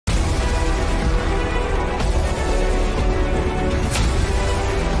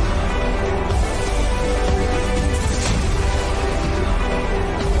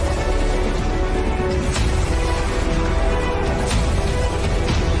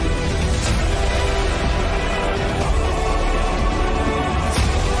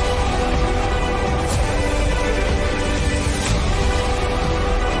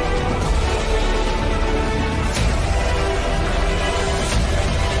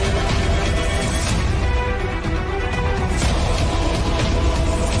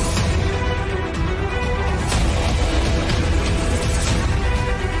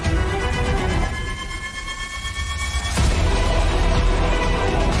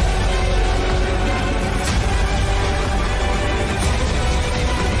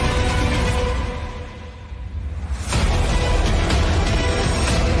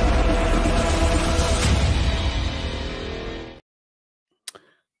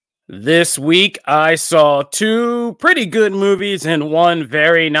This week, I saw two pretty good movies and one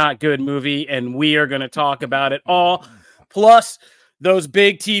very not good movie, and we are going to talk about it all. Plus, those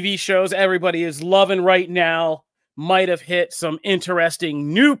big TV shows everybody is loving right now might have hit some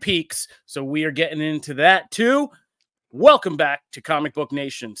interesting new peaks, so we are getting into that too. Welcome back to Comic Book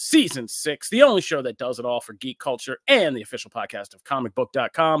Nation Season 6, the only show that does it all for geek culture and the official podcast of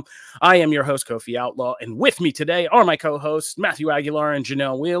Comicbook.com. I am your host, Kofi Outlaw, and with me today are my co-hosts, Matthew Aguilar and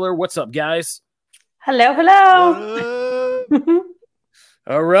Janelle Wheeler. What's up, guys? Hello, hello.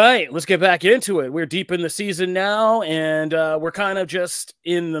 All right, let's get back into it. We're deep in the season now, and we're kind of just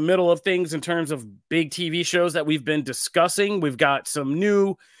in the middle of things in terms of big TV shows that we've been discussing. We've got some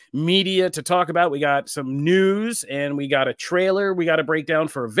new media to talk about. We got some news and we got a trailer we got to break down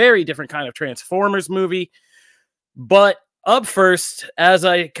for a very different kind of Transformers movie. But up first, as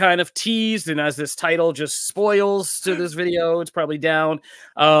I kind of teased and as this title just spoils to this video, it's probably down.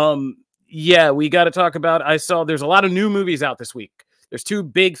 Yeah, we got to talk about, there's a lot of new movies out this week. There's two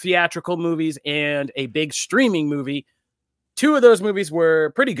big theatrical movies and a big streaming movie. Two of those movies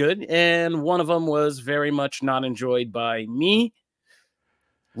were pretty good, and one of them was very much not enjoyed by me.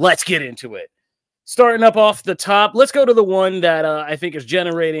 Let's get into it. Starting up off the top, let's go to the one that I think is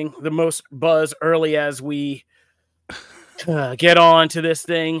generating the most buzz early as we get on to this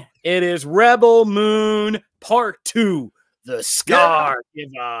thing. It is Rebel Moon Part 2, The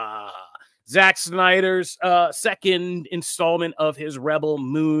Scargiver. Zack Snyder's second installment of his Rebel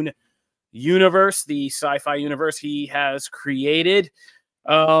Moon universe, the sci-fi universe he has created.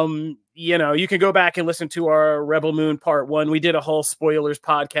 You know, you can go back and listen to our Rebel Moon Part 1. We did a whole spoilers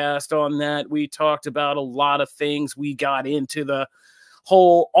podcast on that. We talked about a lot of things. We got into the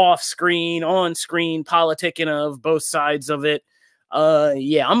whole off-screen, on-screen politicking of both sides of it.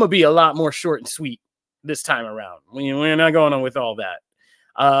 Yeah, I'm going to be a lot more short and sweet this time around. We're not going on with all that.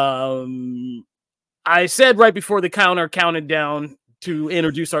 I said right before the counter counted down to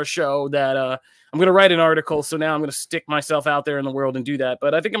introduce our show that I'm going to write an article, so now I'm going to stick myself out there in the world and do that.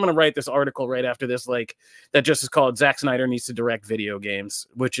 But I think I'm going to write this article right after this, like, that just is called Zack Snyder Needs to Direct Video Games,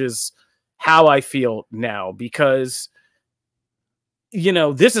 which is how I feel now. Because, you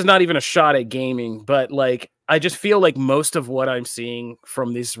know, this is not even a shot at gaming, but, like, I just feel like most of what I'm seeing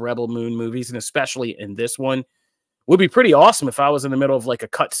from these Rebel Moon movies, and especially in this one, would be pretty awesome if I was in the middle of, like, a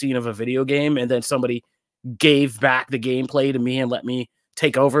cutscene of a video game, and then somebody gave back the gameplay to me and let me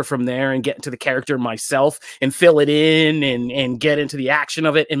take over from there and get into the character myself and fill it in and get into the action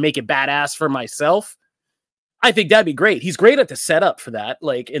of it and make it badass for myself. I think that'd be great. He's great at the setup for that,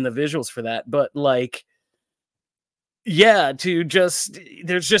 like in the visuals for that, but like, yeah,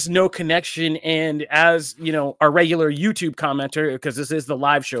 there's just no connection. And as you know, our regular YouTube commenter, because this is the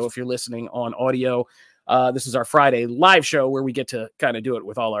live show, if you're listening on audio, this is our Friday live show where we get to kind of do it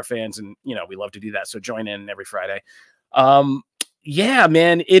with all our fans. And, you know, we love to do that. So join in every Friday. Yeah,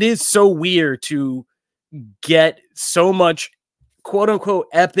 man, it is so weird to get so much quote unquote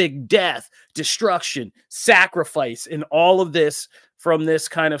epic death, destruction, sacrifice, and all of this from this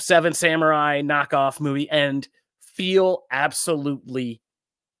kind of Seven Samurai knockoff movie and feel absolutely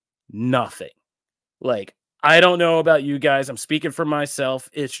nothing. Like, I don't know about you guys. I'm speaking for myself.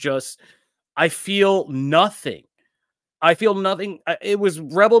 It's just, I feel nothing. I feel nothing. It was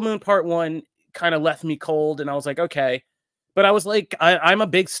Rebel Moon Part 1 kind of left me cold, and I was like, okay. But I was like, I'm a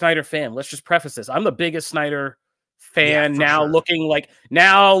big Snyder fan. Let's just preface this. I'm the biggest Snyder fan now, sure. Looking like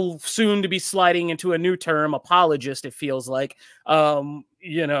now soon to be sliding into a new term, apologist, it feels like,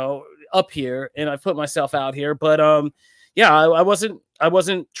 you know, up here. And I put myself out here. But yeah, I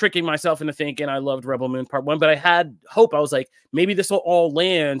wasn't tricking myself into thinking I loved Rebel Moon Part 1, but I had hope. I was like, maybe this will all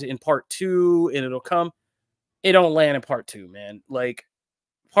land in Part 2 and it'll come. It don't land in Part 2, man. Like,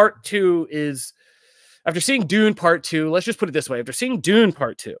 Part 2 is... After seeing Dune Part 2, let's just put it this way. After seeing Dune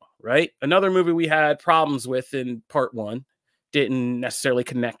Part 2, right? Another movie we had problems with in Part 1. Didn't necessarily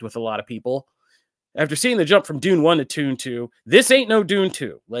connect with a lot of people. After seeing the jump from Dune 1 to Dune 2, this ain't no Dune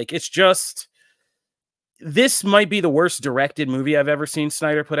 2. Like, it's just... This might be the worst directed movie I've ever seen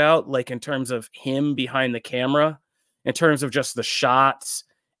Snyder put out. Like, in terms of him behind the camera. In terms of just the shots.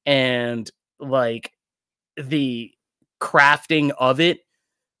 And, like, the crafting of it.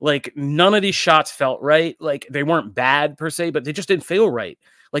 Like, none of these shots felt right. Like, they weren't bad per se, but they just didn't feel right.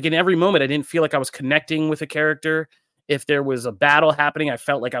 Like, in every moment, I didn't feel like I was connecting with a character. If there was a battle happening, I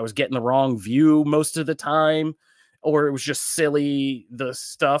felt like I was getting the wrong view most of the time, or it was just silly, the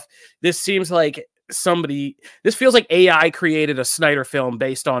stuff. This seems like this feels like AI created a Snyder film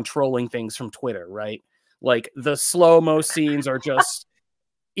based on trolling things from Twitter, right? Like, the slow-mo scenes are just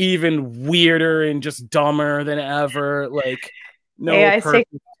even weirder and just dumber than ever. Like, no AI purpose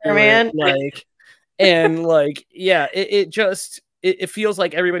to man. it, like, and like, yeah, it feels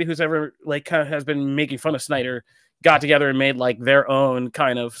like everybody who's ever like kind of has been making fun of Snyder got together and made like their own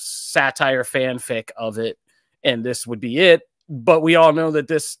kind of satire fanfic of it, and this would be it. But we all know that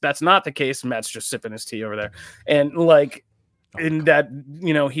that's not the case. Matt's just sipping his tea over there, and like, in that,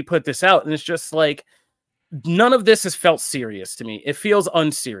 you know, he put this out, and it's just like none of this has felt serious to me. It feels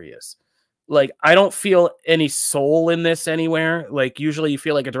unserious. Like, I don't feel any soul in this anywhere. Like, usually you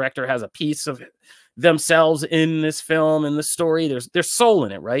feel like a director has a piece of themselves in this film, in the story. There's soul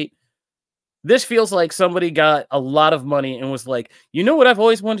in it, right? This feels like somebody got a lot of money and was like, you know what I've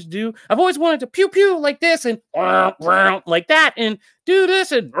always wanted to do? I've always wanted to pew pew like this and like that and do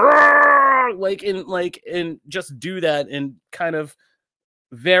this and and just do that, and kind of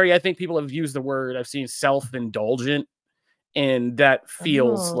I think people have used the word, I've seen, self-indulgent, and that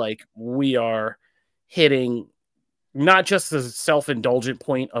feels like we are hitting not just the self-indulgent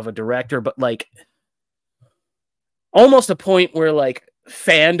point of a director, but like almost a point where like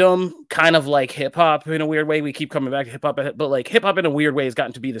fandom, kind of like hip-hop in a weird way, we keep coming back to hip-hop, but like hip-hop in a weird way has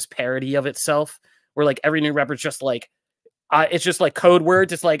gotten to be this parody of itself, where like every new rapper's just like, it's just like code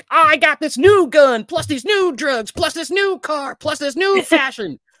words. It's like, I got this new gun, plus these new drugs, plus this new car, plus this new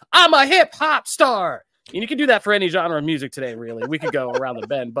fashion. I'm a hip-hop star. And you can do that for any genre of music today, really. We could go around the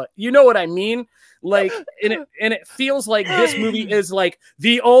bend, but you know what I mean? Like, and it feels like this movie is like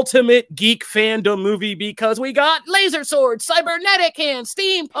the ultimate geek fandom movie, because we got laser swords, cybernetic hands,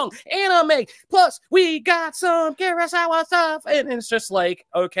 steampunk, anime, plus we got some Kurosawa stuff. And it's just like,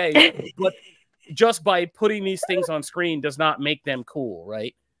 okay, but just by putting these things on screen does not make them cool,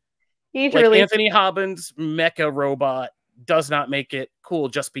 right? Like Anthony Hopkins' mecha robot does not make it cool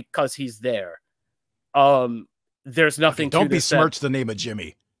just because he's there. There's nothing. Don't besmirch the name of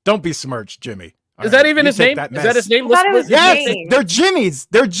Jimmy. Don't besmirch Jimmy. Is that even his name? Is that his name? Yes, they're Jimmys.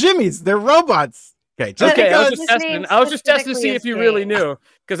 They're Jimmys. They're robots. Okay, I was just testing to see if you really knew,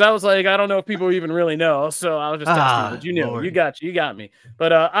 because I was like, I don't know if people even really know, so I was just testing. But you knew, Lord. You got me.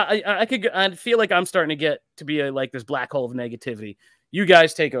 But I feel like I'm starting to get to be like this black hole of negativity. You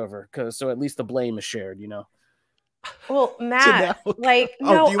guys take over, so at least the blame is shared, you know. Well, Matt, like,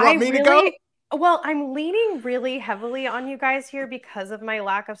 no, do you want me to go? Well, I'm leaning really heavily on you guys here because of my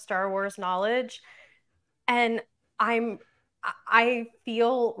lack of Star Wars knowledge. And I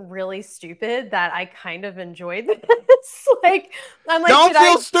feel really stupid that I kind of enjoyed this. Like, I'm like, don't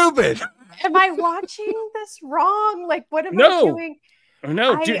feel stupid. Am I watching this wrong? Like, what am I doing?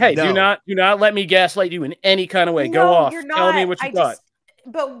 No, do not let me gaslight you in any kind of way. Go off. Tell me what you thought.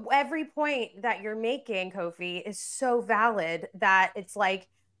 But every point that you're making, Kofi, is so valid that it's like,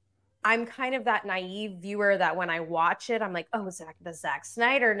 I'm kind of that naive viewer that when I watch it, I'm like, oh, the Zack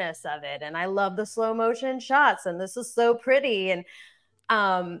Snyder-ness of it. And I love the slow motion shots. And this is so pretty. And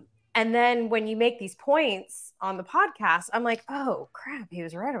then when you make these points on the podcast, I'm like, oh, crap, he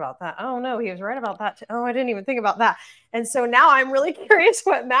was right about that. Oh, no, he was right about that too. Oh, I didn't even think about that. And so now I'm really curious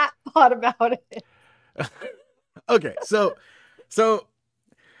what Matt thought about it. Okay, so it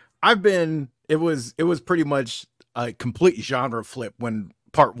was pretty much a complete genre flip when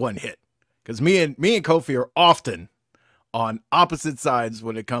part one hit, because me and Kofi are often on opposite sides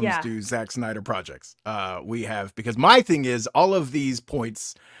when it comes to Zack Snyder projects. Because my thing is, all of these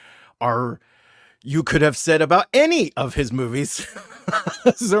points are, you could have said about any of his movies.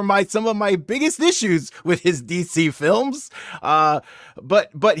 These are some of my biggest issues with his DC films.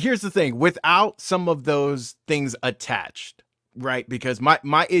 But here's the thing, without some of those things attached, right? Because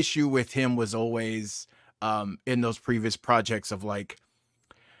my issue with him was always in those previous projects of like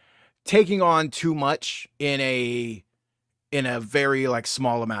taking on too much in a very like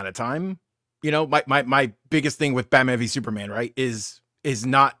small amount of time. You know, my biggest thing with Batman v Superman, right, is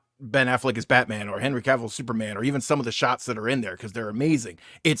not Ben Affleck as Batman or Henry Cavill Superman or even some of the shots that are in there, because they're amazing.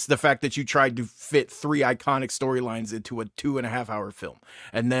 It's the fact that you tried to fit 3 iconic storylines into a 2.5-hour film,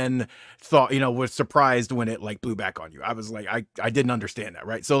 and then was surprised when it like blew back on you. I was like, I didn't understand that,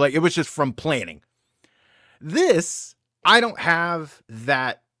 right? So like, it was just from planning. This, I don't have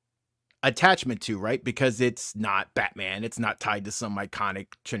that attachment to, right? Because it's not Batman. It's not tied to some iconic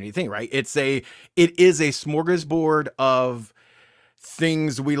Trinity thing, right? It is a smorgasbord of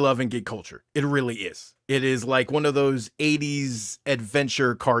things we love in geek culture. It really is. It is like one of those 80s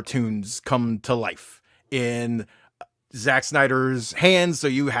adventure cartoons come to life in Zack Snyder's hands. So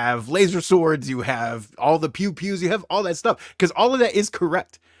you have laser swords, you have all the pew-pews, you have all that stuff, because all of that is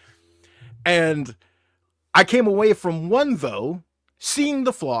correct. And I came away from one, though, seeing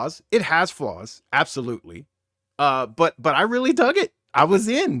the flaws. It has flaws, absolutely. But I really dug it. I was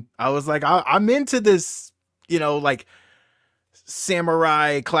in. I was like, I'm into this, like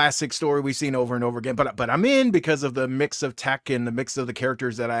samurai classic story we've seen over and over again, but I'm in because of the mix of tech and the mix of the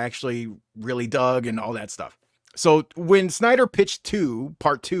characters that I actually really dug and all that stuff. So when Snyder pitched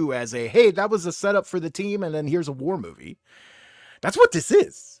part two as a, hey, that was a setup for the team, and then here's a war movie, that's what this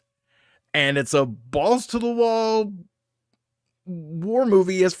is. And it's a balls to the wall war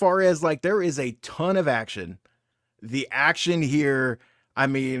movie as far as like, there is a ton of action. The action here, I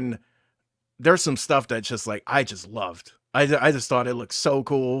mean, there's some stuff that just like, I just loved. I just thought it looked so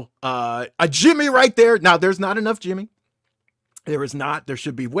cool. A Jimmy right there. Now there's not enough Jimmy. There is not. There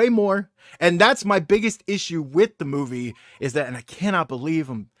should be way more. And that's my biggest issue with the movie is that, and I cannot believe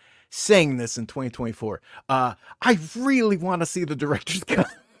I'm saying this in 2024. I really want to see the director's cut.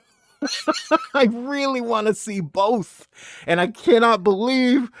 I really want to see both. And I cannot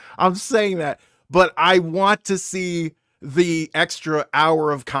believe I'm saying that. But I want to see the extra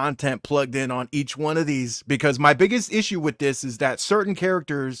hour of content plugged in on each one of these, because my biggest issue with this is that certain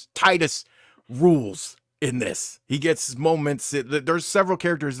characters, Titus rules in this. He gets moments. There's several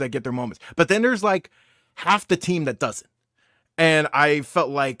characters that get their moments, but then there's like half the team that doesn't. And I felt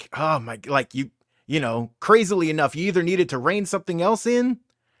like, oh my, like you know, crazily enough, you either needed to rein something else in.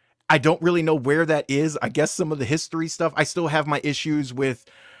 I don't really know where that is. I guess some of the history stuff. I still have my issues with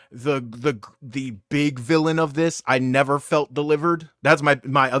the big villain of this. I never felt delivered. That's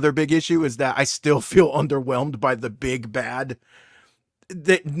my other big issue, is that I still feel underwhelmed by the big bad.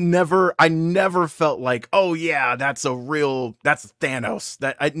 I never felt like, oh yeah, that's Thanos.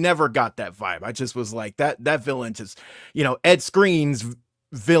 That I never got that vibe. I just was like, that villain just, you know, Ed Skrein's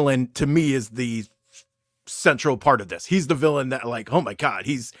villain to me is the central part of this. He's the villain that like, oh my God,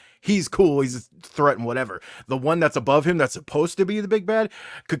 he's cool. He's a threat and whatever. The one that's above him, that's supposed to be the big bad,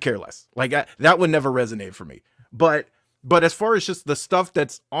 could care less. Like that would never resonate for me. But as far as just the stuff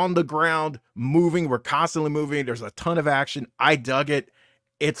that's on the ground moving, we're constantly moving. There's a ton of action. I dug it.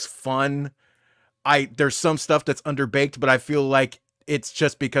 It's fun. There's some stuff that's underbaked, but I feel like it's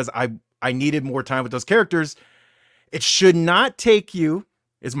just because I needed more time with those characters. It should not take you,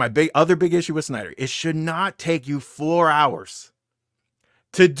 is my other big issue with Snyder. It should not take you 4 hours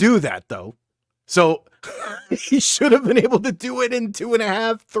to do that though. So he should have been able to do it in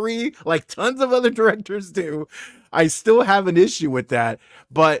 2.5, 3, like tons of other directors do. I still have an issue with that,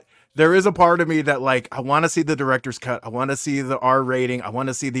 but there is a part of me that like, I want to see the director's cut. I want to see the R rating. I want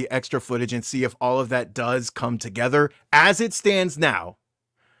to see the extra footage and see if all of that does come together. As it stands now,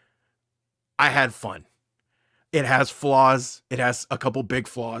 I had fun. It has flaws. It has a couple big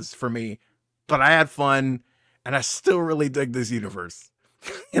flaws for me, but I had fun and I still really dig this universe.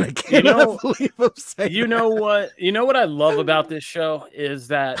 And I cannot believe I'm saying what I love about this show is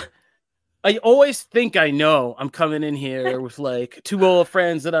that I always think I know I'm coming in here with like 2 old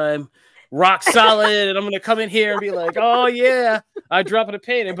friends that I'm rock solid, and I'm going to come in here and be like, oh yeah, I drop it a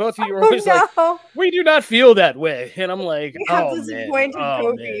pain. And both of you are always like, we do not feel that way. And I'm like, oh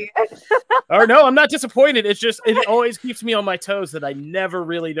man. Or no, I'm not disappointed. It's just, it always keeps me on my toes that I never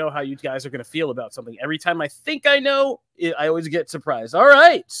really know how you guys are going to feel about something. Every time I think I know, I always get surprised. All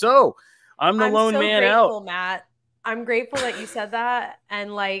right. So I'm the lone man out. Matt. I'm grateful that you said that.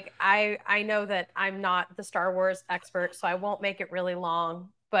 And like, I know that I'm not the Star Wars expert, so I won't make it really long,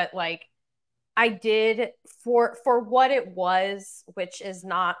 but like I did for what it was, which is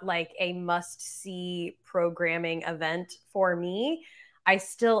not like a must-see programming event for me. I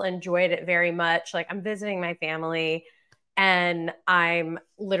still enjoyed it very much. Like I'm visiting my family and I'm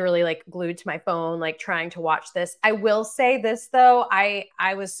literally like glued to my phone, like trying to watch this. I will say this though, I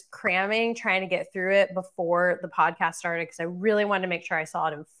was cramming, trying to get through it before the podcast started because I really wanted to make sure I saw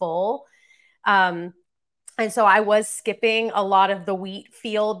it in full. And so I was skipping a lot of the wheat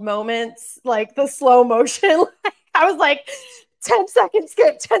field moments, like the slow motion. I was like 10 seconds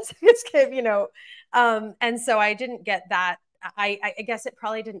skip, 10 seconds skip, you know? And so I didn't get that. I guess it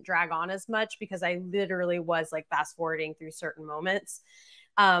probably didn't drag on as much because I literally was like fast forwarding through certain moments.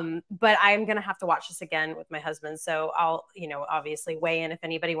 But I'm going to have to watch this again with my husband. So I'll, you know, obviously weigh in if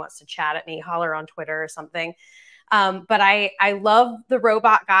anybody wants to chat at me, holler on Twitter or something. But I love the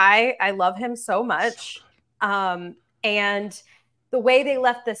robot guy. I love him so much. And the way they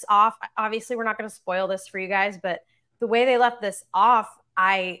left this off, obviously we're not going to spoil this for you guys, but the way they left this off,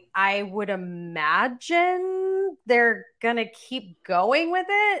 I would imagine they're gonna keep going with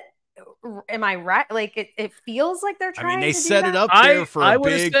it. Am I right? Like it feels like they're trying. I mean, they set it up there for a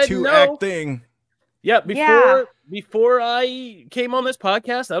big 2-act thing. Yeah, before I came on this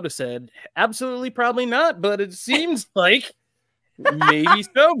podcast, I would have said absolutely, probably not. But it seems like maybe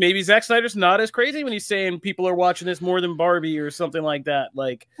so. Maybe Zack Snyder's not as crazy when he's saying people are watching this more than Barbie or something like that.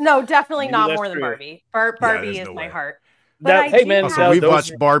 Like, no, definitely not more than Barbie. Barbie is my heart. Hey man, also, we've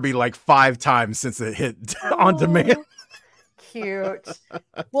watched Barbie like 5 times since it hit on demand. Cute.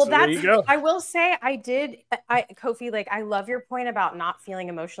 Well, I will say Kofi, like, I love your point about not feeling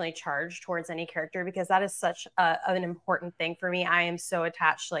emotionally charged towards any character, because that is such an important thing for me. I am so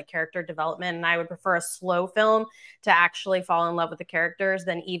attached to like character development, and I would prefer a slow film to actually fall in love with the characters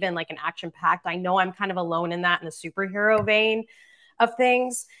than even like an action-packed. I know I'm kind of alone in that, in the superhero vein of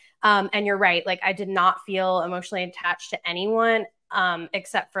things. And you're right. Like, I did not feel emotionally attached to anyone,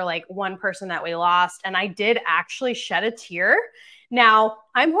 except for like one person that we lost. And I did actually shed a tear. Now,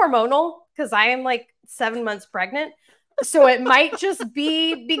 I'm hormonal because I am like 7 months pregnant. So it might just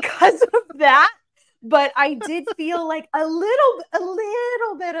be because of that. But I did feel like a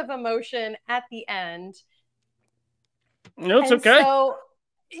little bit of emotion at the end. No, it's okay. So,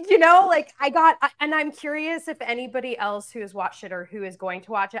 you know, like and I'm curious if anybody else who has watched it or who is going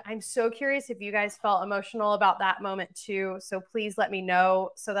to watch it, I'm so curious if you guys felt emotional about that moment too. So please let me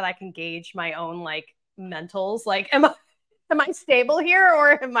know so that I can gauge my own like mentals. Like, am I stable here,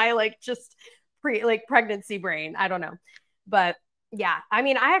 or am I like just pregnancy brain? I don't know. But yeah, I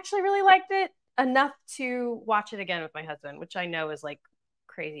mean, I actually really liked it enough to watch it again with my husband, which I know is like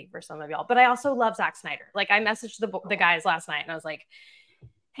crazy for some of y'all. But I also love Zack Snyder. Like, I messaged the guys last night and I was like,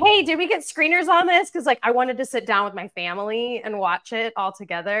 hey, did we get screeners on this? Because like I wanted to sit down with my family and watch it all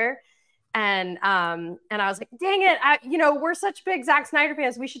together. And I was like, dang it, we're such big Zack Snyder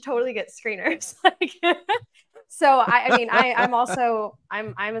fans. We should totally get screeners. So I mean,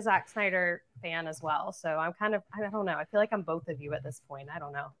 I'm a Zack Snyder fan as well. So I'm kind of, I don't know. I feel like I'm both of you at this point. I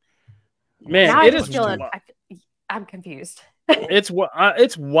don't know. Man, I'm confused.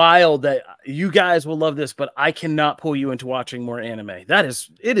 It's wild that you guys will love this, but I cannot pull you into watching more anime. It is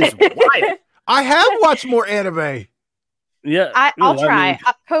wild. I have watched more anime. Yeah, I'll try.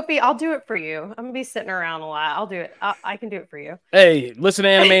 Kofi, I'll do it for you. I'm gonna be sitting around a lot. I'll do it. I can do it for you. Hey, listen to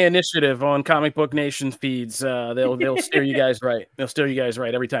Anime Initiative on Comic Book Nation feeds. They'll steer you guys right. They'll steer you guys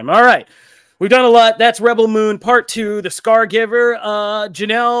right every time. All right. We've done a lot. That's Rebel Moon Part 2, The Scargiver.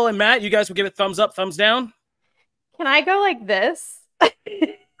 Janelle and Matt, you guys will give it thumbs up, thumbs down. Can I go like this?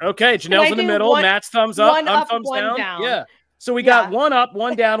 Okay, Janelle's in the middle. Matt's thumbs up. I'm thumbs down. Yeah. So we got one up,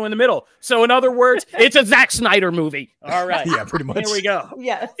 one down in the middle. So in other words, it's a Zack Snyder movie. All right. Yeah, pretty much. Here we go.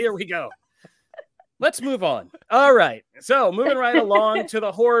 Yes. Here we go. Let's move on. All right. So moving right along to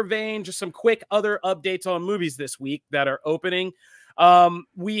the horror vein, just some quick other updates on movies this week that are opening.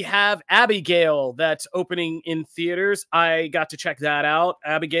 We have Abigail that's opening in theaters. I got to check that out.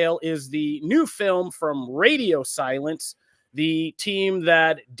 Abigail is the new film from Radio Silence, the team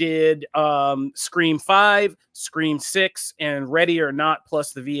that did Scream 5, Scream 6, and Ready or Not,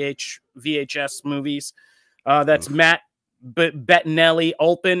 plus the VHS movies. That's Matt Bettinelli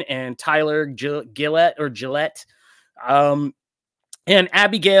Olpin and Tyler Gillette. And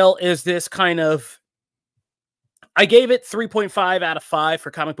Abigail is this kind of, I gave it 3.5 out of 5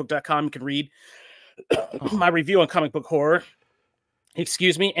 for Comicbook.com. You can read my review on comic book horror.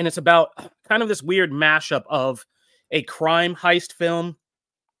 Excuse me. And it's about kind of this weird mashup of a crime heist film,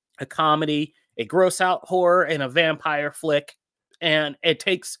 a comedy, a gross out horror, and a vampire flick. And it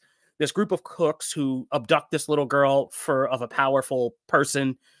takes this group of cooks who abduct this little girl of a powerful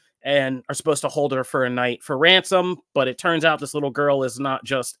person and are supposed to hold her for a night for ransom. But it turns out this little girl is not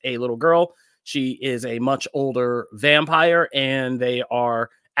just a little girl. She is a much older vampire, and they are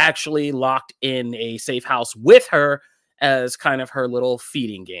actually locked in a safe house with her as kind of her little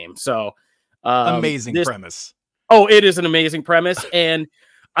feeding game. So amazing premise. Oh, it is an amazing premise. And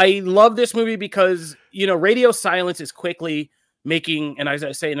I love this movie because, Radio Silence is quickly making, and as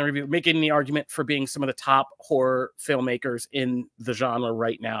I say in the review, making the argument for being some of the top horror filmmakers in the genre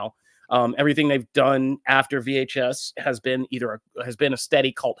right now. Everything they've done after VHS has been a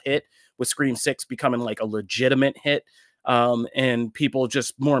steady cult hit, with Scream 6 becoming like a legitimate hit. And people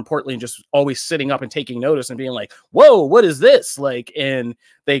just, more importantly, just always sitting up and taking notice and being like, whoa, what is this? Like, and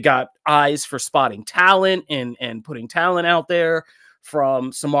they got eyes for spotting talent and putting talent out there,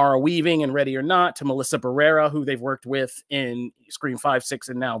 from Samara Weaving and Ready or Not to Melissa Barrera, who they've worked with in Scream 5, 6,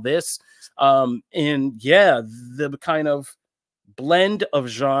 and now this. And yeah, the kind of blend of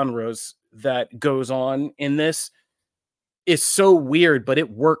genres that goes on in this is so weird, but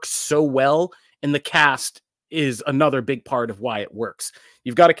it works so well. And the cast is another big part of why it works.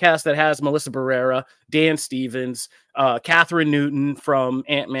 You've got a cast that has Melissa Barrera, Dan Stevens, Catherine Newton from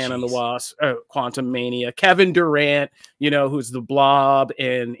Ant-Man and the Wasp, Quantum Mania, Kevin Durant, who's the Blob,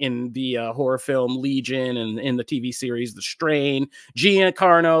 and in the horror film Legion, and in the TV series The Strain,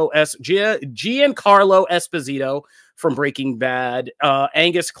 Giancarlo Esposito from Breaking Bad,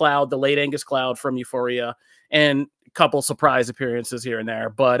 Angus Cloud, the late Angus Cloud from Euphoria, and couple surprise appearances here and there.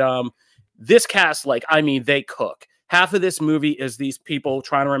 But this cast, like, I mean, they cook. Half of this movie is these people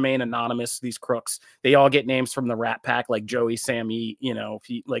trying to remain anonymous, these crooks. They all get names from the Rat Pack, like Joey, Sammy, you know,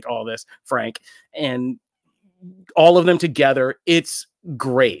 like all this, Frank, and all of them together. It's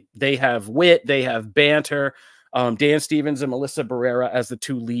great. They have wit, they have banter. Dan Stevens and Melissa Barrera as the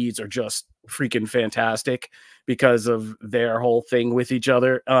two leads are just freaking fantastic because of their whole thing with each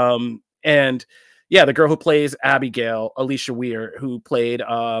other. And yeah, the girl who plays Abigail, Alicia Weir, who played,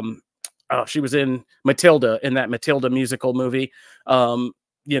 she was in Matilda, in that Matilda musical movie.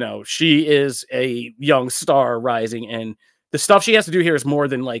 You know, she is a young star rising, and the stuff she has to do here is more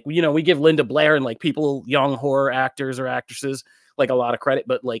than, like, you know, we give Linda Blair and like people, young horror actors or actresses, like a lot of credit,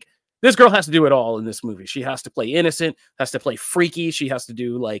 but like this girl has to do it all in this movie. She has to play innocent, has to play freaky. She has to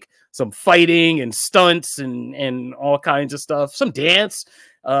do like some fighting and stunts and all kinds of stuff, some dance.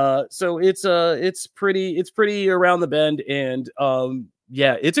 So it's pretty around the bend, and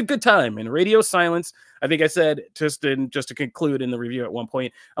yeah, it's a good time. And Radio Silence, I think I said just to conclude in the review at one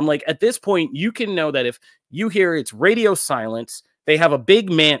point, I'm like, at this point, you can know that if you hear it's Radio Silence, they have a big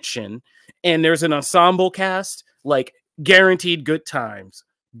mansion, and there's an ensemble cast, like guaranteed good times.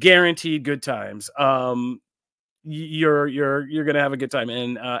 Guaranteed good times. You're gonna have a good time,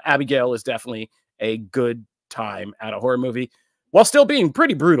 and Abigail is definitely a good time at a horror movie, while still being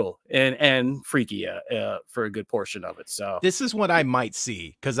pretty brutal and freaky for a good portion of it. So this is what I might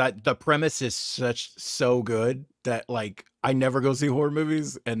see, because the premise is so good that like I never go see horror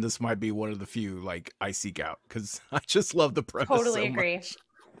movies, and this might be one of the few like I seek out because I just love the premise. Totally so agree. much.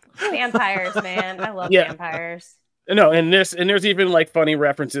 Vampires, man, I love vampires. No, and there's even like funny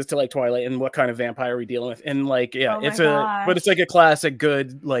references to like Twilight and what kind of vampire we dealing with, and like but it's like a classic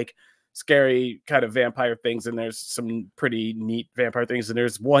good like scary kind of vampire things, and there's some pretty neat vampire things, and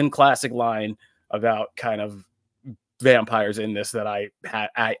there's one classic line about kind of vampires in this that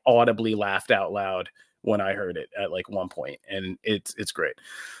I audibly laughed out loud when I heard it at like one point, and it's great.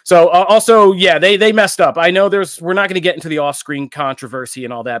 So also, yeah, they messed up. I know we're not going to get into the off-screen controversy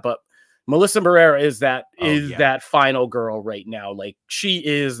and all that, but Melissa Barrera is that final girl right now. Like, she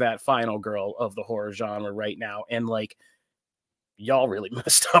is that final girl of the horror genre right now. And like, y'all really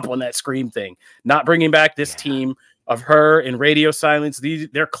messed up on that Scream thing. Not bringing back this team of her and Radio Silence.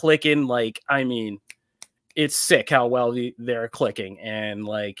 They're clicking. Like, I mean, it's sick how well they're clicking. And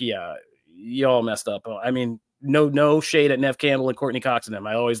like, yeah, y'all messed up. I mean, no shade at Nev Campbell and Courtney Cox and them.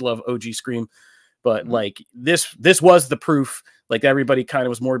 I always love OG Scream. But like this was the proof. Like, everybody kind of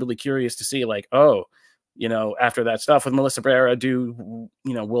was morbidly curious to see, like, oh, you know, after that stuff with Melissa Barrera,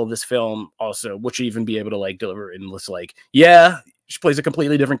 will this film also, would she even be able to like deliver in this? Like, yeah, she plays a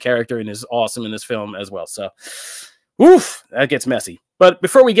completely different character and is awesome in this film as well. So, oof, that gets messy. But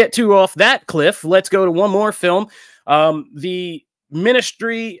before we get too off that cliff, let's go to one more film. The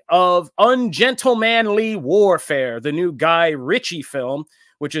Ministry of Ungentlemanly Warfare, the new Guy Ritchie film,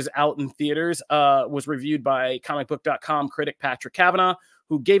 which is out in theaters, was reviewed by Comicbook.com critic Patrick Kavanaugh,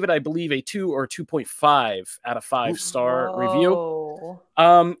 who gave it, I believe, a 2 or 2.5 out of 5-star review.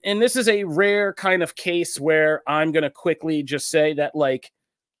 And this is a rare kind of case where I'm going to quickly just say that, like,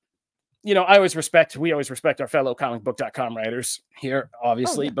 you know, we always respect our fellow Comicbook.com writers here,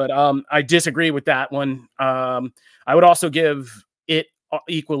 obviously, but I disagree with that one. I would also give it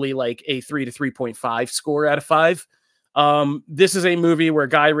equally like a 3 to 3.5 score out of 5. This is a movie where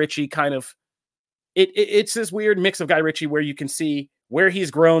Guy Ritchie kind of, it's this weird mix of Guy Ritchie where you can see where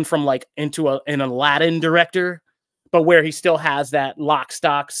he's grown from like into an Aladdin director, but where he still has that Lock,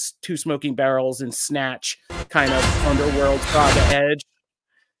 Stock, Two Smoking Barrels and Snatch kind of underworld saga edge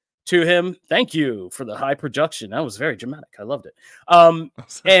to him. Thank you for the high production. That was very dramatic. I loved it.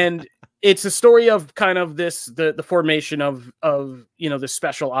 And it's a story of kind of the formation of the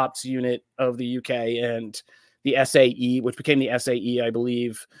special ops unit of the UK and the SAE, which became the SAE, I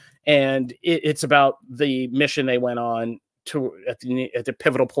believe. And it's about the mission they went on to at the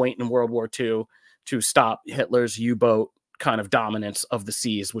pivotal point in World War II to stop Hitler's U-boat kind of dominance of the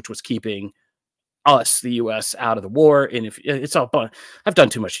seas, which was keeping us, the U.S., out of the war. And if it's all fun, I've done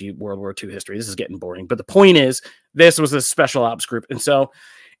too much World War II history. This is getting boring. But the point is, this was a special ops group. And so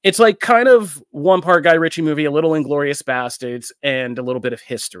it's like kind of one part Guy Ritchie movie, a little Inglourious Bastards, and a little bit of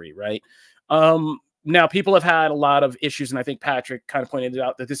history, right? Now, people have had a lot of issues, and I think Patrick kind of pointed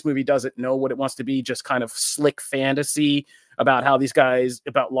out that this movie doesn't know what it wants to be, just kind of slick fantasy about how these guys,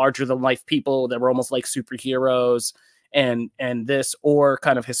 about larger-than-life people that were almost like superheroes, and this, or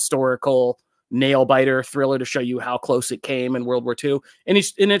kind of historical nail-biter thriller to show you how close it came in World War II. And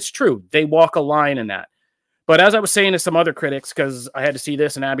it's true. They walk a line in that. But as I was saying to some other critics, because I had to see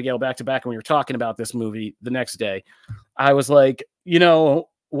this and Abigail back to back, and we were talking about this movie the next day, I was like, you know,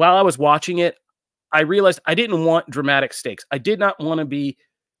 while I was watching it, I realized I didn't want dramatic stakes. I did not want to be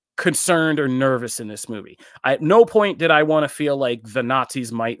concerned or nervous in this movie. At no point did I want to feel like the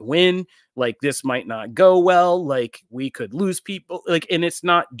Nazis might win, like this might not go well, like we could lose people, like, and it's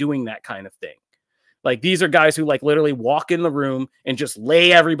not doing that kind of thing. Like, these are guys who like literally walk in the room and just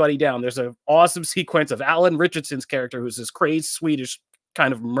lay everybody down. There's an awesome sequence of Alan Richardson's character, who's this crazy Swedish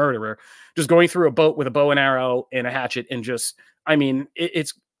kind of murderer, just going through a boat with a bow and arrow and a hatchet. And just, I mean,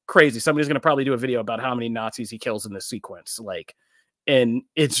 it's crazy. Somebody's going to probably do a video about how many Nazis he kills in this sequence. Like, and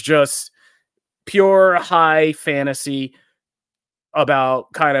it's just pure high fantasy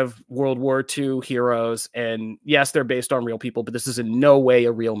about kind of World War II heroes. And yes, they're based on real people, but this is in no way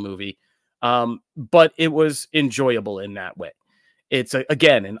a real movie. But it was enjoyable in that way. It's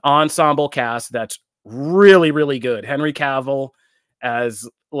again, an ensemble cast that's really, really good. Henry Cavill as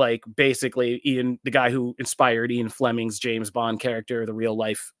like basically Ian, the guy who inspired Ian Fleming's James Bond character, the real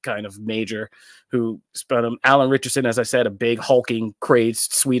life kind of major who spent him. Alan Richardson, as I said, a big hulking,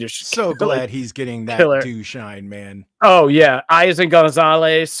 crazed Swedish. So glad he's getting that killer. due shine, man. Oh yeah. Eisen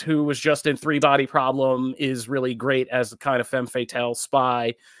Gonzalez, who was just in Three Body Problem, is really great as a kind of femme fatale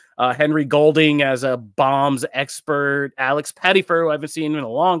spy. Henry Golding as a bombs expert. Alex Pettyfer, who I haven't seen in a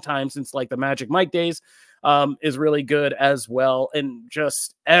long time since like the Magic Mike days, is really good as well. And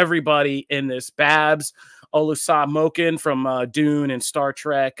just everybody in this. Babs Olusamokin from Dune and Star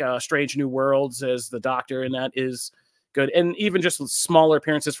Trek, Strange New Worlds as the Doctor, and that is good. And even just smaller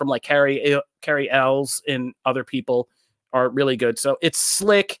appearances from like Carrie Ells and other people are really good. So it's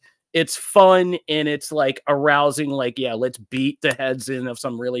slick. It's fun, and it's like arousing, like, yeah, let's beat the heads in of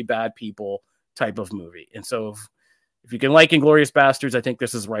some really bad people type of movie. And so if you can like Inglourious Bastards, I think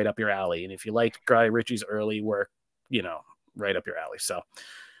this is right up your alley. And if you like Guy Ritchie's early work, you know, right up your alley. So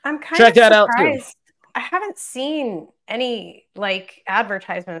I'm kind check of that out too. I haven't seen any like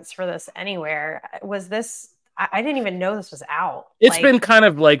advertisements for this anywhere. Was this? I didn't even know this was out. It's been kind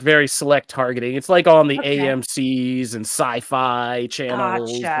of like very select targeting. It's like on the Okay. AMCs and sci-fi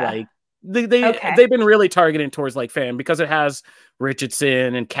channels. Gotcha. Like they've been really targeting towards like fan, because it has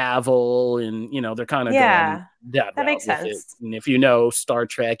Richardson and Cavill, and you know they're kind of going that makes sense. And if you know Star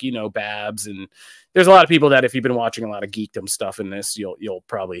Trek, you know Babs, and there's a lot of people that if you've been watching a lot of geekdom stuff in this, you'll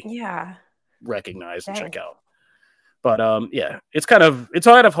probably recognize and check out. But yeah, it's kind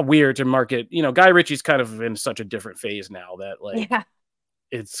of weird to market. You know, Guy Ritchie's kind of in such a different phase now that like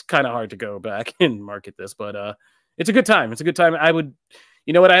it's kind of hard to go back and market this. But it's a good time. It's a good time. I would,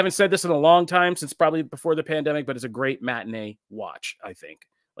 you know what? I haven't said this in a long time, since probably before the pandemic, but it's a great matinee watch. I think,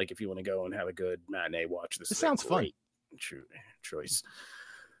 like, if you want to go and have a good matinee watch, this sounds fun. Choice.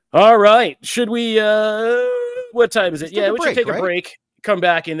 All right, should we? What time is it? We should take a break. Come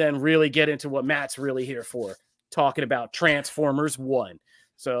back and then really get into what Matt's really here for. Talking about Transformers 1.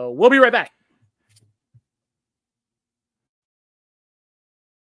 So we'll be right back.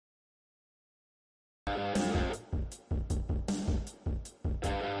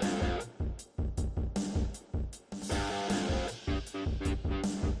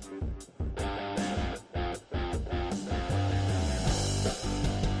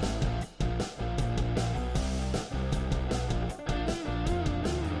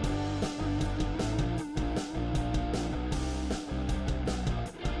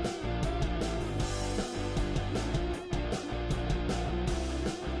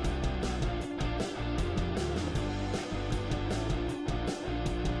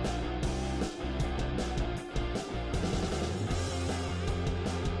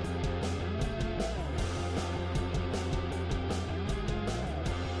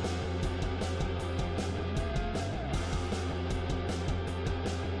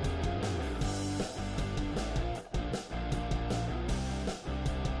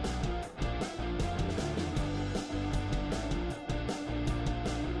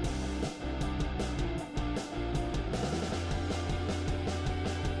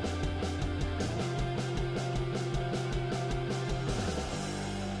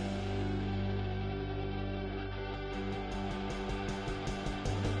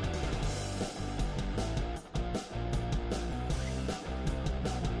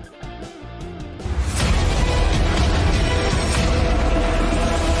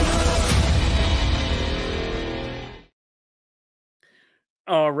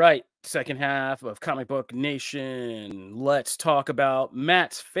 All right, second half of Comic Book Nation. Let's talk about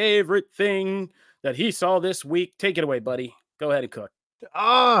Matt's favorite thing that he saw this week. Take it away, buddy. Go ahead and cook.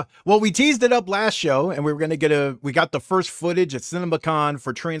 Well, we teased it up last show, and we were going to we got the first footage at CinemaCon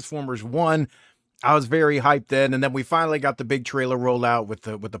for Transformers 1. I was very hyped then, and then we finally got the big trailer roll out with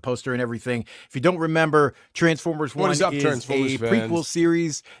the poster and everything. If you don't remember, Transformers 1 is a prequel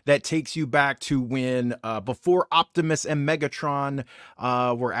series that takes you back to when before Optimus and Megatron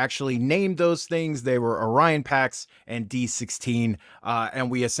were actually named those things. They were Orion Pax and D16,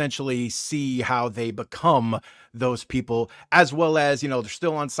 and we essentially see how they become those people, as well as, you know, they're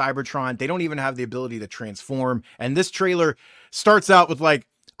still on Cybertron. They don't even have the ability to transform. And this trailer starts out with like,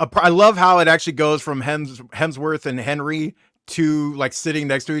 I love how it actually goes from Hemsworth and Henry to like sitting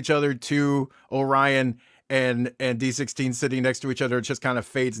next to each other to Orion and D16 sitting next to each other. It just kind of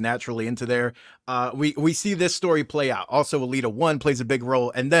fades naturally into there. We see this story play out. Also, Alita 1 plays a big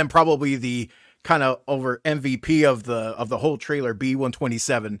role, and then probably the kind of over MVP of the whole trailer,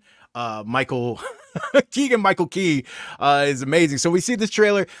 B127, Michael Michael Key is amazing. So we see this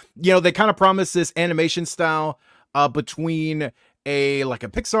trailer. You know, they kind of promise this animation style between like a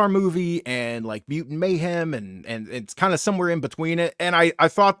Pixar movie and like Mutant Mayhem, and it's kind of somewhere in between it. And I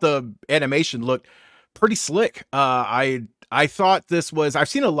thought the animation looked pretty slick. I thought this was, I've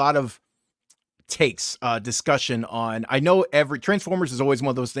seen a lot of takes, discussion on, I know every Transformers is always one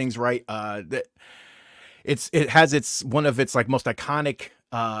of those things, right? That it has one of its like most iconic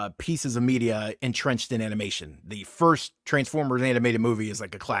pieces of media entrenched in animation. The first Transformers animated movie is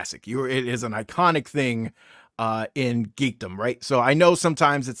like a classic. It is an iconic thing in geekdom, right? So I know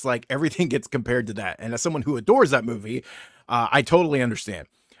sometimes it's like everything gets compared to that. And as someone who adores that movie, I totally understand.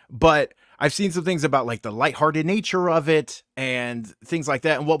 But I've seen some things about like the lighthearted nature of it and things like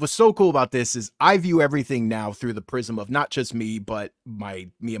that. And what was so cool about this is I view everything now through the prism of not just me, but me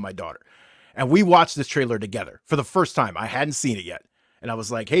and my daughter. And we watched this trailer together for the first time. I hadn't seen it yet. And I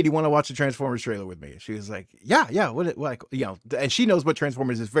was like, hey, do you want to watch the Transformers trailer with me? She was like, yeah. What, like, you know, and she knows what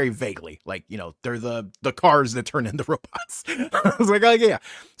Transformers is very vaguely. Like, you know, they're the cars that turn into robots. I was like, oh, yeah.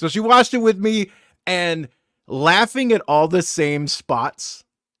 So she watched it with me and laughing at all the same spots.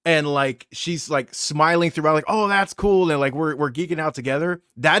 And like, she's like smiling throughout, like, oh, that's cool. And like, we're geeking out together.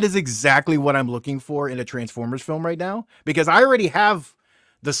 That is exactly what I'm looking for in a Transformers film right now, because I already have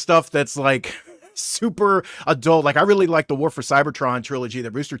the stuff that's like super adult. Like I really like the War for Cybertron trilogy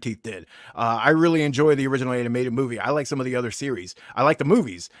that Rooster Teeth did. I really enjoy the original animated movie. I like some of the other series. I like the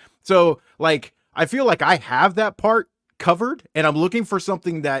movies. So like, I feel like I have that part covered, and I'm looking for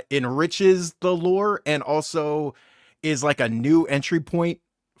something that enriches the lore and also is like a new entry point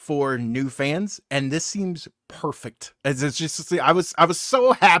for new fans. And this seems perfect. As it's just, I was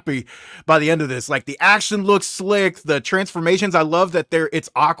so happy by the end of this. Like the action looks slick, the transformations, I love that it's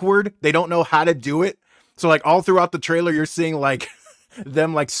awkward. They don't know how to do it. So like all throughout the trailer, you're seeing like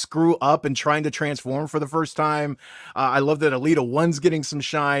them like screw up and trying to transform for the first time. I love that Alita 1's getting some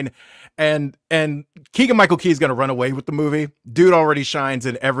shine, and Keegan-Michael Key is going to run away with the movie. Dude already shines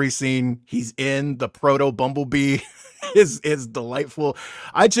in every scene he's in. The proto Bumblebee is delightful.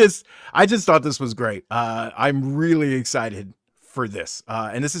 I just thought this was great. I'm really excited for this.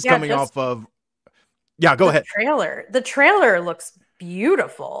 And this is coming off of, go ahead. The trailer looks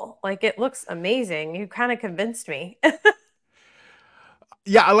beautiful. Like it looks amazing. You kind of convinced me.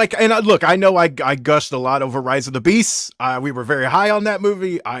 Yeah, look, I know I gushed a lot over Rise of the Beasts. We were very high on that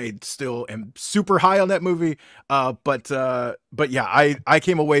movie. I still am super high on that movie. But yeah, I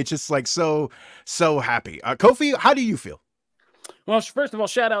came away just like so happy. Kofi, how do you feel? Well, first of all,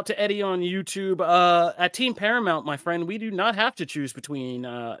 shout out to Eddie on YouTube. At Team Paramount, my friend, we do not have to choose between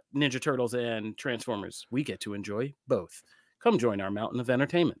Ninja Turtles and Transformers. We get to enjoy both. Come join our mountain of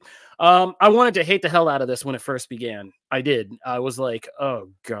entertainment. I wanted to hate the hell out of this when it first began. I did. I was like, oh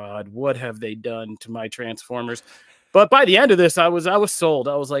God, what have they done to my Transformers? But by the end of this, I was sold.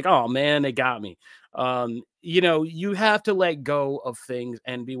 I was like, oh man, they got me. You know, you have to let go of things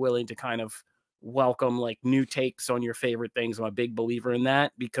and be willing to kind of welcome like new takes on your favorite things. I'm a big believer in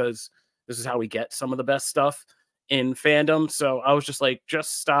that, because this is how we get some of the best stuff in fandom. So I was just like,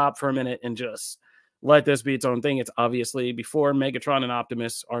 just stop for a minute and just let this be its own thing. It's obviously before Megatron and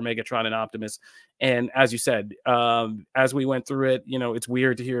Optimus are Megatron and Optimus. And as you said, as we went through it, you know, it's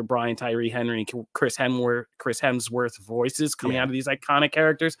weird to hear Brian Tyree Henry, Chris Hemsworth voices coming out of these iconic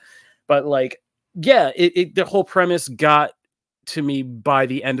characters. But like, yeah, the whole premise got to me by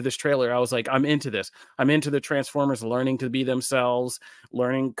the end of this trailer. I was like, I'm into this. I'm into the Transformers learning to be themselves,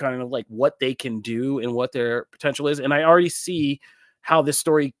 learning kind of like what they can do and what their potential is. And I already see how this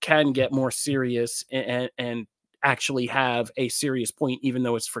story can get more serious and actually have a serious point, even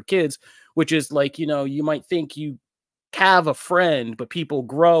though it's for kids, which is like, you know, you might think you have a friend, but people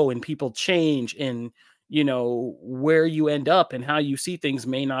grow and people change, and, you know, where you end up and how you see things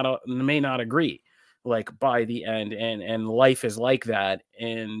may not agree. like by the end, and life is like that.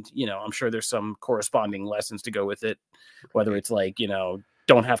 And, you know, I'm sure there's some corresponding lessons to go with it, whether it's like, you know,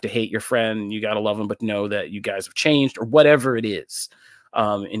 don't have to hate your friend, you got to love them, but know that you guys have changed, or whatever it is.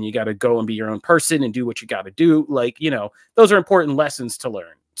 And you got to go and be your own person and do what you got to do. Like, you know, those are important lessons to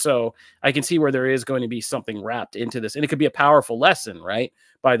learn. So I can see where there is going to be something wrapped into this, and it could be a powerful lesson, right?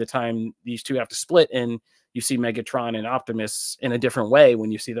 By the time these two have to split, and you see Megatron and Optimus in a different way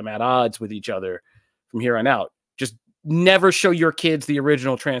when you see them at odds with each other from here on out. Just never show your kids the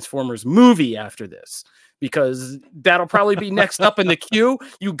original Transformers movie after this, because that'll probably be next up in the queue.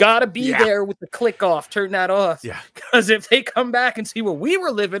 You got to be there with the click off, turn that off. Yeah. Because if they come back and see what we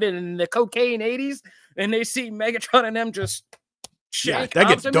were living in the cocaine 80s, and they see Megatron and them just shake, that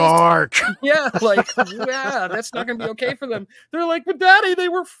gets dark. Yeah, like, yeah, that's not going to be okay for them. They're like, but Daddy, they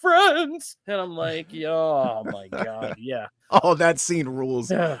were friends. And I'm like, oh my God, yeah. Oh, that scene rules.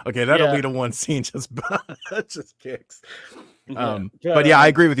 Yeah. Okay, that Alita 1 scene just kicks. But yeah, I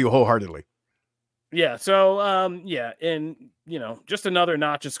agree with you wholeheartedly. Yeah, so yeah, and you know, just another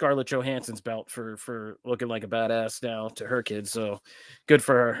notch in Scarlett Johansson's belt for looking like a badass now to her kids. So good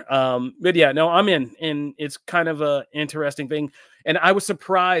for her. But yeah, no, I'm in, and it's kind of a interesting thing. And I was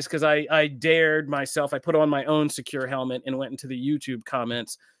surprised because I dared myself. I put on my own secure helmet and went into the YouTube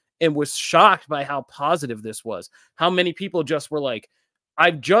comments and was shocked by how positive this was. How many people just were like,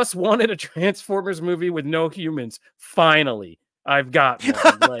 I've just wanted a Transformers movie with no humans. Finally, I've got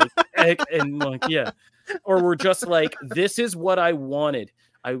one. Like, and like, yeah. Or we're just like, this is what I wanted.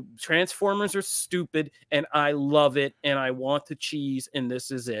 Transformers are stupid and I love it and I want the cheese and this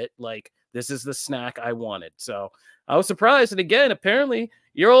is it. Like, this is the snack I wanted. So I was surprised. And again, apparently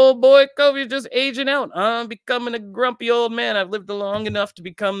your old boy Kobe is just aging out. I'm becoming a grumpy old man. I've lived long enough to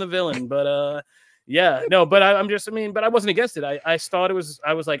become the villain. But yeah, no, but I mean, but I wasn't against it. I thought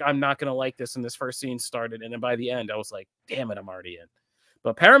I was like, I'm not going to like this. And this first scene started. And then by the end, I was like, damn it, I'm already in.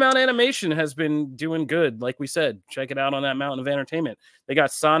 But Paramount Animation has been doing good. Like we said, check it out on that mountain of entertainment. They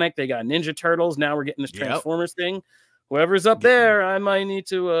got Sonic, they got Ninja Turtles. Now we're getting this Transformers thing. Whoever's up there, I might need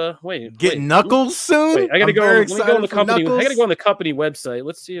to wait. Knuckles soon. Wait, I gotta go. Let me go on the company. I gotta go on the company website.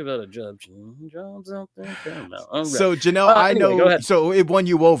 Let's see about a job. Jobs out there. Right. So Janelle, I know. Go ahead. So it won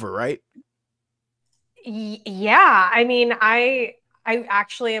you over, right? Yeah, I mean, I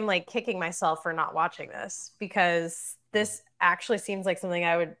actually am like kicking myself for not watching this, because this actually seems like something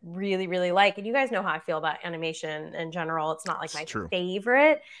I would really, really like. And you guys know how I feel about animation in general. It's not like my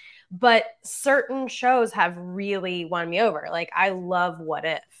favorite, but certain shows have really won me over. Like, I love What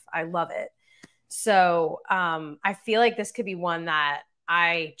If. I love it. So I feel like this could be one that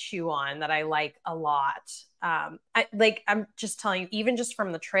I chew on, that I like a lot. I'm just telling you, even just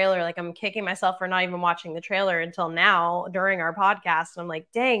from the trailer, like, I'm kicking myself for not even watching the trailer until now during our podcast. And I'm like,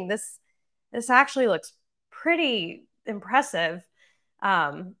 dang, this actually looks pretty impressive.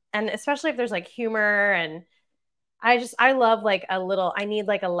 And especially if there's like humor, and I love like I need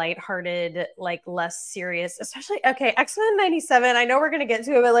like a lighthearted, like less serious, especially, okay, X-Men 97. I know we're going to get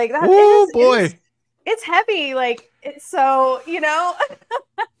to it, but like that it's heavy. Like, it's so, you know, I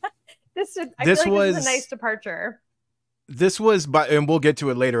feel like this is a nice departure. This was, and we'll get to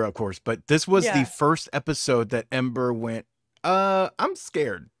it later, of course, but this was the first episode that Ember went, I'm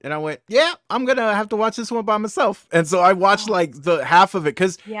scared. And I went, yeah, I'm going to have to watch this one by myself. And so I watched like the half of it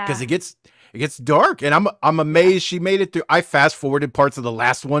because it gets dark, and I'm amazed she made it through. I fast forwarded parts of the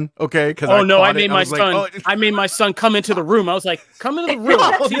last one. Okay. Cause I made my son come into the room. I was like, come into the room.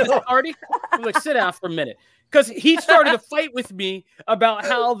 See this party? I was like, sit down for a minute. Because he started to fight with me about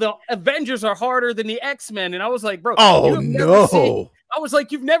how the Avengers are harder than the X-Men. And I was like, bro, I was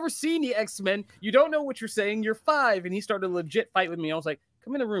like, you've never seen the X-Men. You don't know what you're saying. You're 5. And he started to legit fight with me. I was like,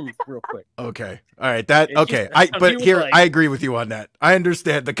 come in the room real quick. Okay. All right. I agree with you on that. I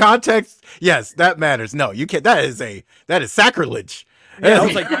understand the context. Yes, that matters. No, you can't. That is sacrilege. Yeah, I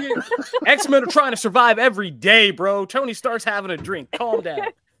was like, X-Men are trying to survive every day, bro. Tony Stark's having a drink. Calm down.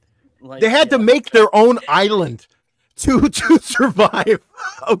 Like, they had to make their own island to survive.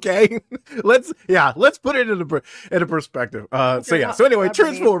 Okay, let's put it in a perspective. So anyway,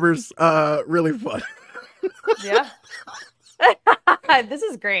 Transformers, really fun. Yeah. This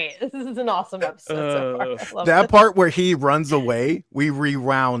is great. This is an awesome episode so far. That part where he runs away, we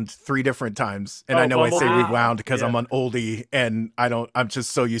rewound 3 different times. And I know I say rewound because I'm an oldie and I'm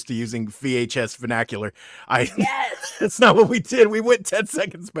just so used to using VHS vernacular. It's not what we did. We went 10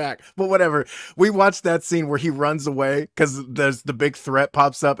 seconds back, but whatever. We watched that scene where he runs away because there's the big threat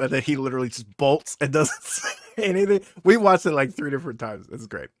pops up and then he literally just bolts and doesn't say anything. We watched it like 3 different times. It's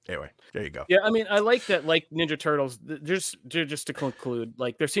great. Anyway, there you go. Yeah, I mean, I like that, like Ninja Turtles, just to conclude,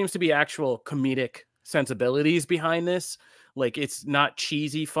 like there seems to be actual comedic sensibilities behind this. Like, it's not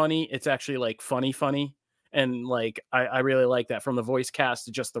cheesy funny. It's actually like funny. And like, I really like that, from the voice cast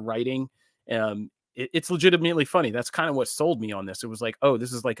to just the writing. It's legitimately funny. That's kind of what sold me on this. It was like, oh,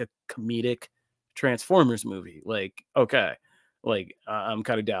 this is like a comedic Transformers movie. Like, okay, like I'm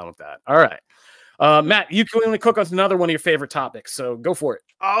kind of down with that. All right. Matt, you can only cook us another one of your favorite topics, so go for it.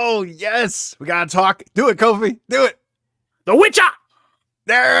 Oh, yes. We got to talk. Do it, Kofi. Do it. The Witcher.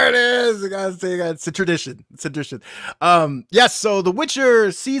 There it is. I gotta say, it's a tradition. It's a tradition. Yes, so The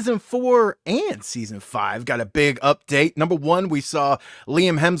Witcher season 4 and season 5 got a big update. Number one, we saw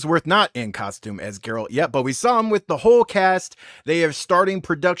Liam Hemsworth not in costume as Geralt yet, but we saw him with the whole cast. They are starting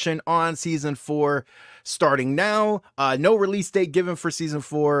production on season 4 starting now. No release date given for season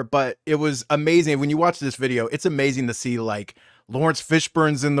 4, but it was amazing. When you watch this video, it's amazing to see like Lawrence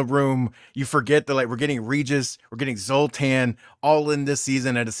Fishburne's in the room. You forget that like we're getting Regis, we're getting Zoltan all in this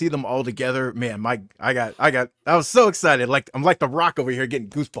season, and to see them all together, man, I was so excited. Like I'm like the Rock over here getting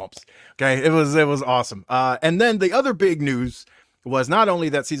goosebumps. Okay, it was awesome. And then the other big news was not only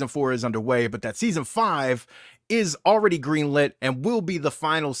that season 4 is underway, but that season 5 is already greenlit and will be the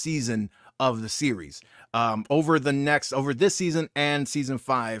final season of the series. Over this season and season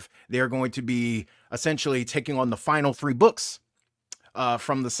 5, they're going to be essentially taking on the final 3 books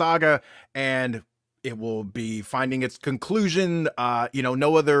from the saga, and it will be finding its conclusion.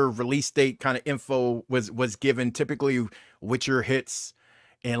 No other release date kind of info was given. Typically Witcher hits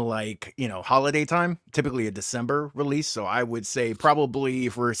in like, holiday time, typically a December release. So I would say probably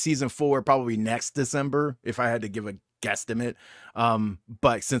for season 4, probably next December, if I had to give a guesstimate.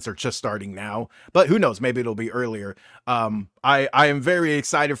 But since they're just starting now, but who knows, maybe it'll be earlier. I am very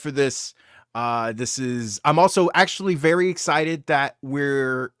excited for this. I'm also actually very excited that we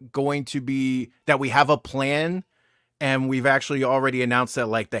have a plan, and we've actually already announced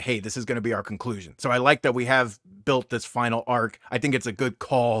that hey, this is going to be our conclusion. So I like that we have built this final arc. I think it's a good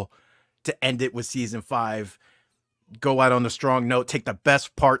call to end it with season 5, go out on a strong note, take the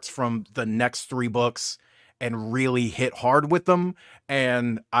best parts from the next 3 books and really hit hard with them.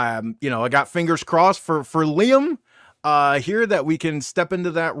 And I got fingers crossed for Liam here that we can step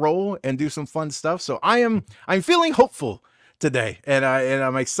into that role and do some fun stuff. So I'm feeling hopeful today, and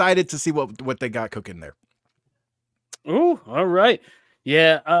I'm excited to see what they got cooking there. Oh, all right.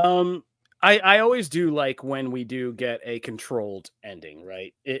 Yeah. I always do like when we do get a controlled ending,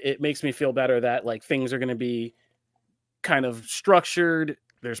 right? It makes me feel better that like things are going to be kind of structured.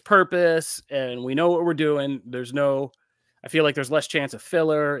 There's purpose, and we know what we're doing. I feel like there's less chance of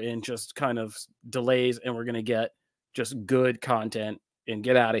filler and just kind of delays, and we're going to get just good content and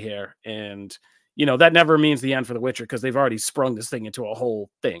get out of here. And, that never means the end for The Witcher, because they've already sprung this thing into a whole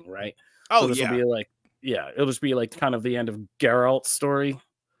thing, right? Oh, so this will be like, it'll just be like kind of the end of Geralt's story,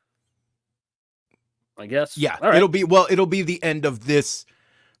 I guess. Yeah, right. It'll be the end of this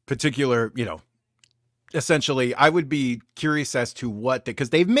particular, essentially. I would be curious as to because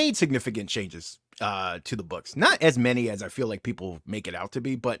they've made significant changes to the books. Not as many as I feel like people make it out to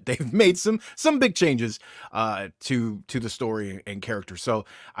be, but they've made some big changes to the story and character. So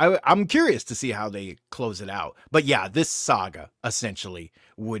I'm curious to see how they close it out. But yeah, this saga essentially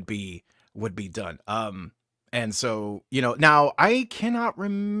would be done. And so, now I cannot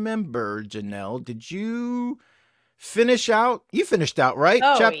remember, Janelle, did you finish out? You finished out, right?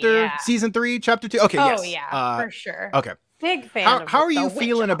 Oh, Season 3, chapter 2. Okay, yes. Yeah, for sure. Okay. Big fan. How are you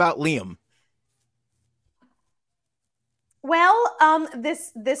feeling about Liam? Well,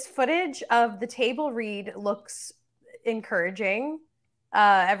 this footage of the table read looks encouraging.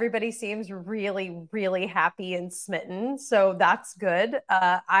 Everybody seems really, really happy and smitten, so that's good.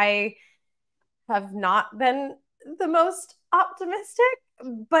 I have not been the most optimistic,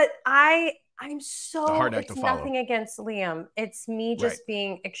 but I'm so, it's nothing against Liam. It's me just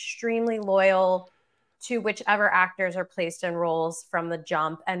being extremely loyal to whichever actors are placed in roles from the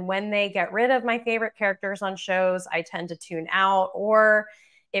jump. And when they get rid of my favorite characters on shows, I tend to tune out. Or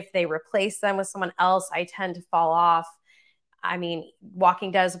if they replace them with someone else, I tend to fall off. I mean,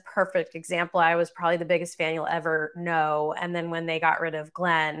 Walking Dead is a perfect example. I was probably the biggest fan you'll ever know. And then when they got rid of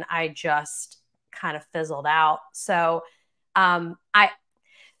Glenn, I just kind of fizzled out. So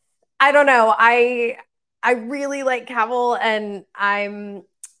I don't know. I really like Cavill, and I'm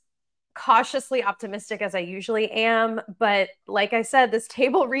cautiously optimistic as I usually am. But like I said, this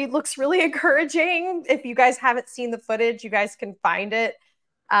table read looks really encouraging. If you guys haven't seen the footage, you guys can find it.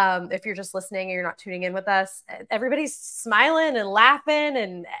 If you're just listening and you're not tuning in with us, everybody's smiling and laughing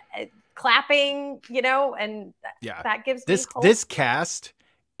and clapping, and that gives me hope. This cast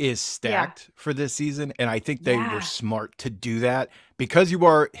is stacked for this season, and I think they were smart to do that because you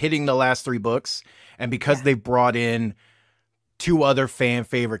are hitting the last 3 books, and because they've brought in 2 other fan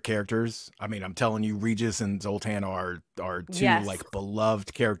favorite characters. I mean, I'm telling you, Regis and Zoltan are 2 like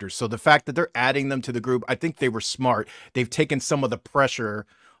beloved characters. So the fact that they're adding them to the group, I think they were smart. They've taken some of the pressure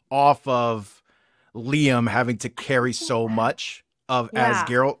off of Liam having to carry so much of as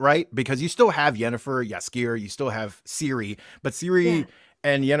Geralt, right? Because you still have Yennefer, Jaskier, you still have Ciri, but Ciri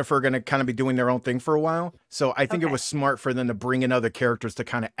and Yennefer are going to kind of be doing their own thing for a while. So I think it was smart for them to bring in other characters to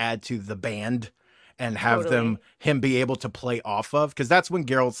kind of add to the band and have him be able to play off of, because that's when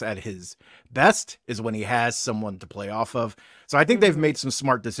Geralt's at his best, is when he has someone to play off of. So I think they've made some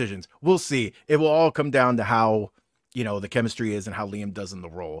smart decisions. We'll see. It will all come down to how, you know, the chemistry is and how Liam does in the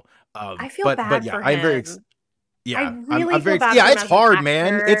role. I feel bad for him. I'm very I really feel bad for him it's hard,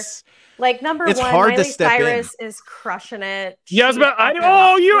 man. It's like number one, hard Miley to step Cyrus is crushing it. Yeah, I was gonna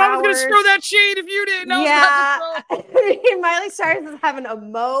throw that shade if you didn't. Miley Cyrus is having a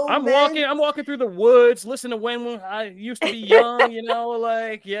moment. I'm walking through the woods, listening to when I used to be young, you know,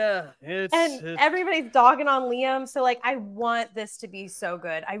 like it's everybody's dogging on Liam. So like, I want this to be so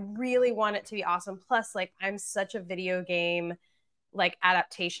good. I really want it to be awesome. Plus, like, I'm such a video game like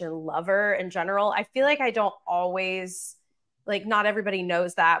adaptation lover in general. I feel like I don't always, like, not everybody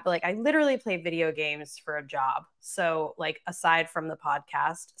knows that, but like, I literally play video games for a job. So like, aside from the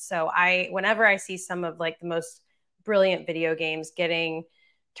podcast, so whenever I see some of like the most brilliant video games getting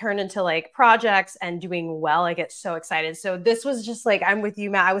turned into like projects and doing well, I get so excited. So this was just like, I'm with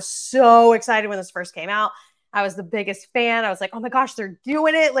you, Matt. I was so excited when this first came out. I was the biggest fan. I was like, oh my gosh, they're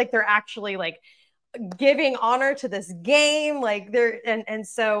doing it. Like, they're actually like giving honor to this game, like and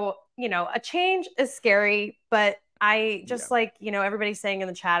so, you know, a change is scary, but I just like, you know, everybody's saying in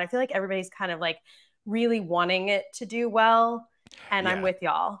the chat, I feel like everybody's kind of like really wanting it to do well, and I'm with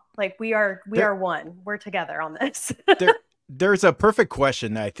y'all. Like, we are one. We're together on this. There's a perfect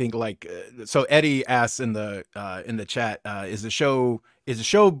question that I think, like, so Eddie asks in the chat, is the show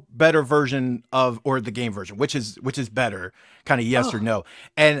better version of, or the game version, which is better, kind of yes or no,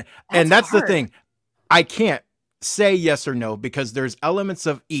 and that's hard. The thing. I can't say yes or no because there's elements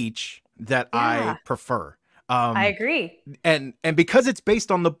of each that I prefer. I agree. And because it's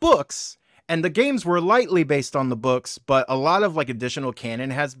based on the books, and the games were lightly based on the books, but a lot of like additional canon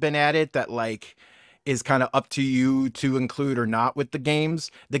has been added that like is kind of up to you to include or not with the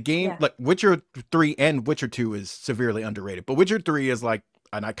games. The game, like Witcher 3 and Witcher 2 is severely underrated, but Witcher 3 is like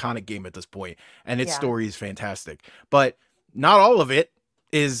an iconic game at this point, and its story is fantastic. But not all of it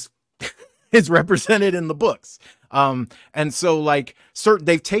is is represented in the books. And so like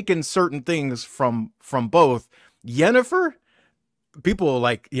they've taken certain things from both. Yennefer, people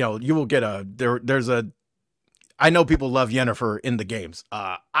like, you know, you will get I know people love Yennefer in the games.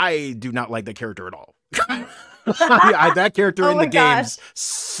 I do not like the character at all. That character in the games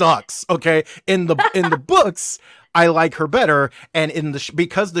sucks. Okay. In the books, I like her better. And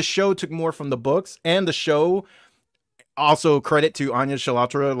because the show took more from the books, and the show, also credit to Anya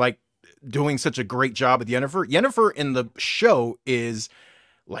Shalatra, like, doing such a great job with Yennefer. Yennefer in the show is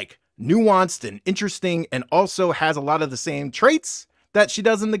like nuanced and interesting, and also has a lot of the same traits that she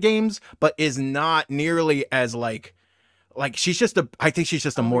does in the games, but is not nearly as like she's just I think she's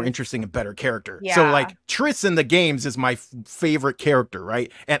just a more interesting and better character. Yeah. So like Triss in the games is my favorite character,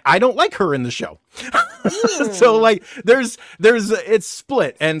 right? And I don't like her in the show. So like it's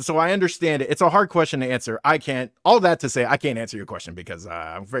split. And so I understand it. It's a hard question to answer. All that to say, I can't answer your question because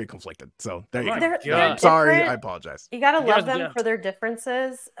I'm very conflicted. So there you go. They're sorry, I apologize. You got to love them for their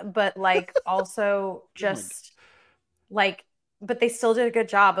differences, but like also just like, but they still did a good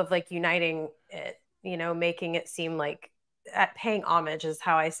job of like uniting it, you know, making it seem like paying homage is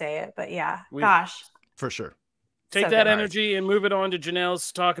how I say it. But gosh. For sure. Take that energy and move it on to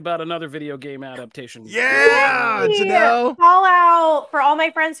Janelle's talk about another video game adaptation. Yeah, Janelle. Fallout, for all my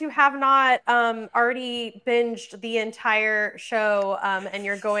friends who have not already binged the entire show, and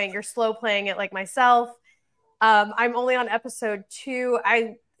you're slow playing it like myself. I'm only on episode 2.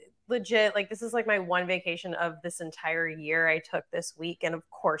 I legit, like, this is like my one vacation of this entire year I took this week. And of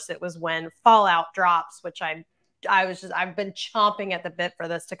course it was when Fallout drops, which I've been chomping at the bit for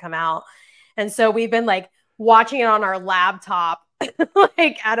this to come out. And so we've been like watching it on our laptop,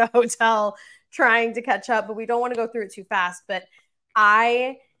 like at a hotel, trying to catch up, but we don't want to go through it too fast. But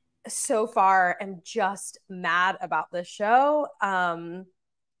I so far am just mad about this show. I'm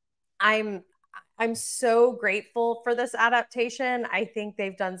so grateful for this adaptation. I think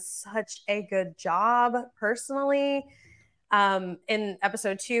they've done such a good job personally. In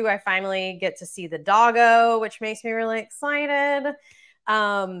episode 2, I finally get to see the doggo, which makes me really excited.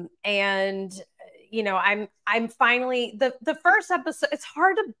 And you know, I'm finally the first episode. It's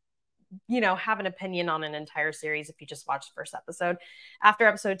hard to, you know, have an opinion on an entire series if you just watch the first episode. After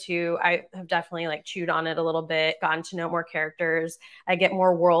episode 2, I have definitely like chewed on it a little bit, gotten to know more characters. I get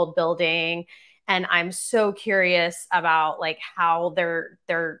more world building, and I'm so curious about like how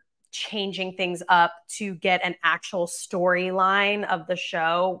they're changing things up to get an actual storyline of the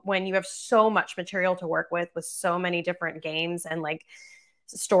show when you have so much material to work with so many different games and like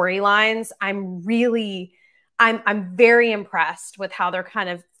storylines. I'm very impressed with how they're kind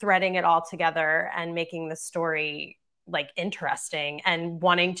of threading it all together and making the story like interesting and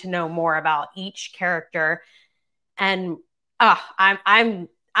wanting to know more about each character. And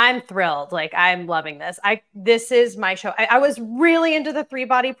I'm thrilled. Like, I'm loving this. This is my show. I was really into the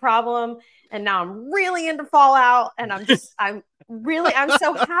 3-body problem, and now I'm really into Fallout. And I'm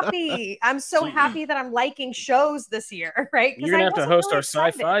so happy. I'm so happy that I'm liking shows this year, right? You're gonna have to host our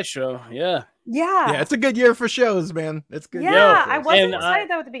sci-fi show. Yeah. Yeah, it's a good year for shows, man. It's good. Yeah, I wasn't excited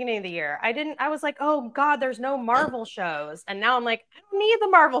though at the beginning of the year. I was like, oh God, there's no Marvel shows. And now I'm like, I don't need the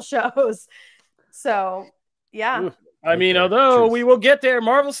Marvel shows. So yeah. Ooh. I mean, although we will get there,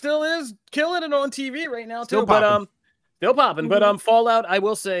 Marvel still is killing it on TV right now too. But still popping. But Fallout, I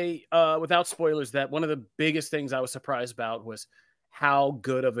will say, without spoilers, that one of the biggest things I was surprised about was how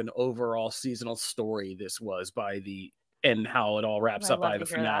good of an overall seasonal story this was and how it all wraps up by the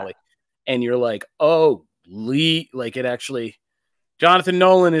finale. And you're like, oh, like it actually, Jonathan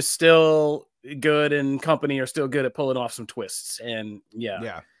Nolan is still good, and company are still good at pulling off some twists. And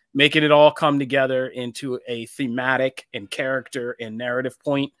making it all come together into a thematic and character and narrative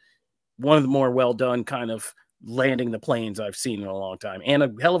point. One of the more well done kind of landing the planes I've seen in a long time, and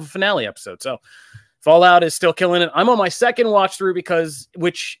a hell of a finale episode. So Fallout is still killing it. I'm on my second watch through to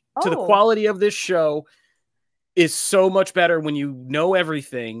the quality of this show is so much better when you know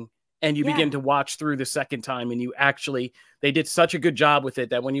everything and you begin to watch through the second time, and they did such a good job with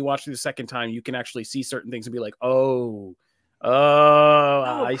it that when you watch through the second time, you can actually see certain things and be like, oh,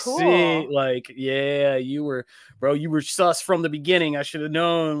 I cool. see. Like, yeah, you were sus from the beginning. I should have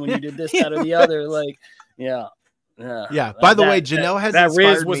known when you did this, that, or the other. Like, yeah. By the way, Janelle has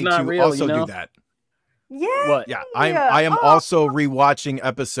inspired me to also do that. Yeah. What? Yeah. I am also rewatching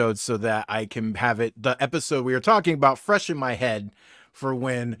episodes so that I can have the episode we were talking about fresh in my head for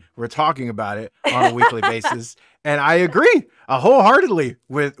when we're talking about it on a weekly basis. And I agree wholeheartedly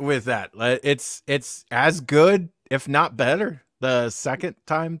with that. It's as good, if not better, the second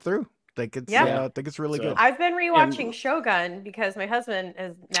time through. I think it's really good. I've been rewatching Shogun because my husband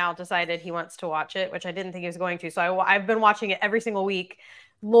has now decided he wants to watch it, which I didn't think he was going to. So I've been watching it every single week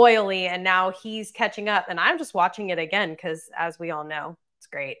loyally, and now he's catching up, and I'm just watching it again because, as we all know, it's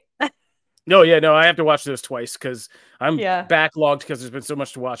great. No, I have to watch this twice because I'm backlogged because there's been so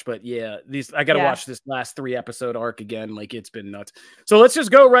much to watch. But I got to watch this last 3-episode arc again. Like, it's been nuts. So let's just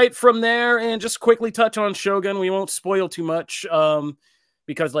go right from there and just quickly touch on Shogun. We won't spoil too much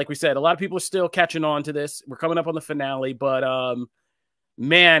because, like we said, a lot of people are still catching on to this. We're coming up on the finale, but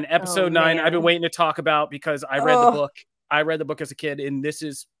man, episode 9, I've been waiting to talk about because I read the book. I read the book as a kid, and this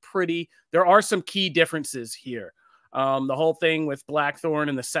is there are some key differences here. The whole thing with Blackthorn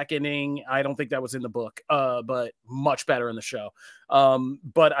and the seconding, I don't think that was in the book, but much better in the show.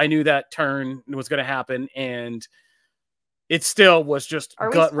 But I knew that turn was going to happen, and it still was just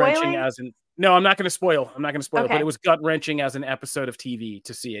gut-wrenching no, I'm not going to spoil. But it was gut-wrenching as an episode of TV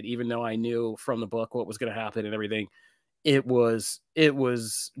to see it, even though I knew from the book what was going to happen and everything. It was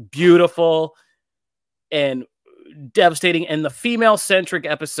beautiful and devastating, and the female-centric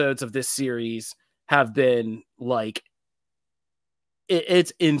episodes of this series have been like,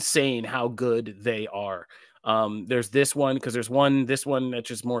 it's insane how good they are. There's this one because this one that's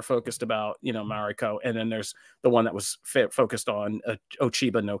just more focused about, Mariko, and then there's the one that was focused on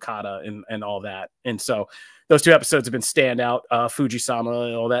Ochiba no Kata and all that. And so those 2 episodes have been standout. Fujisama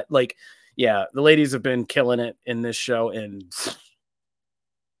and all that. Like, the ladies have been killing it in this show, and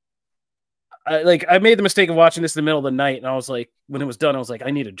I made the mistake of watching this in the middle of the night, and I was like, when it was done, I was like, I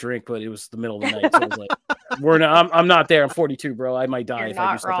need a drink, but it was the middle of the night, so I was like, I'm not there. I'm 42, bro. I might die if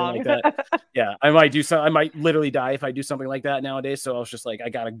I do something like that. Yeah, I might literally die if I do something like that nowadays. So I was just like, I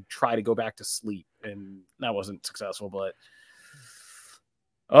gotta try to go back to sleep, and that wasn't successful. But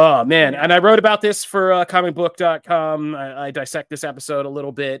oh man, and I wrote about this for Comicbook.com. I dissect this episode a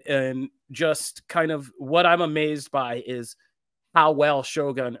little bit, and just kind of what I'm amazed by is how well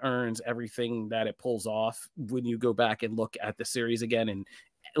Shogun earns everything that it pulls off when you go back and look at the series again. And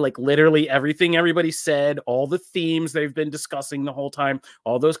like literally everything everybody said, all the themes they've been discussing the whole time,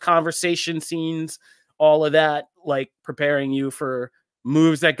 all those conversation scenes, all of that, like preparing you for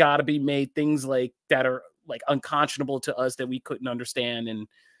moves that got to be made, things like that are like unconscionable to us that we couldn't understand, and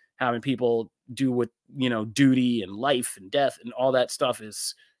having people do with, you know, duty and life and death and all that stuff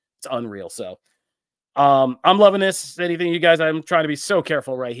it's unreal. So I'm loving this. Anything you guys, I'm trying to be so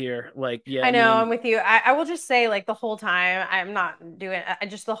careful right here. Like, yeah, I know, I'm with you. I will just say, like, the whole time I'm not doing,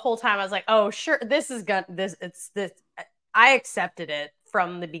 the whole time I was like, oh, sure, this is gonna, this. I accepted it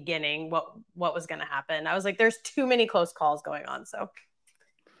from the beginning, what was going to happen. I was like, there's too many close calls going on. So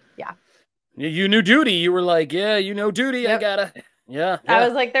yeah. You knew duty. You were like, yeah, you know duty. Yep. I gotta, yeah. I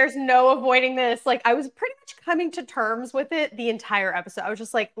was like, there's no avoiding this. Like, I was pretty much coming to terms with it the entire episode. I was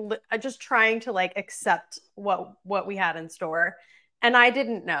just like, just trying to like accept what we had in store. And I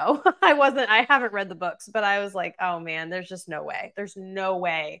didn't know. I haven't read the books, but I was like, oh man, there's just no way. There's no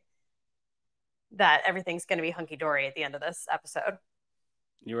way that everything's going to be hunky-dory at the end of this episode.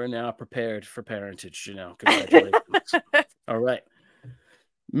 You are now prepared for parentage, you know. Congratulations. All right.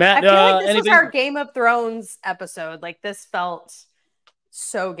 Matt, I feel like this was our Game of Thrones episode. Like, this felt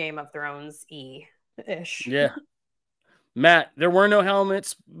so Game of Thrones-y-ish. Yeah. Matt, there were no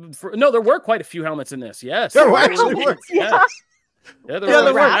helmets. No, there were quite a few helmets in this. Yes. There actually were. Yeah. Yeah,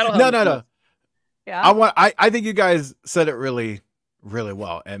 there were. No. Yeah. I think you guys said it really, really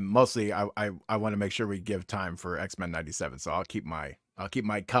well. And mostly I want to make sure we give time for X-Men 97. So I'll keep my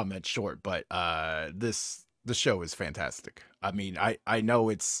comments short, but the show is fantastic. I mean, I know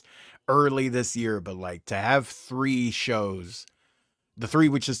it's early this year, but like to have 3 shows, the 3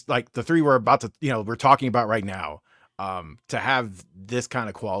 which is like the 3 we're about to, you know, we're talking about right now, to have this kind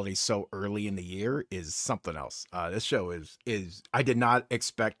of quality so early in the year is something else. This show is I did not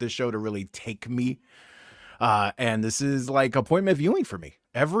expect this show to really take me. And this is like appointment viewing for me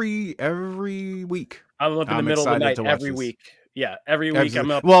every week. I'm up in the middle of the night every week. Yeah, every week I'm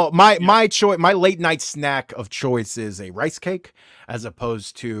up. Well, my late night snack of choice is a rice cake, as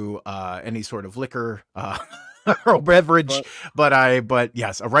opposed to any sort of liquor or beverage. But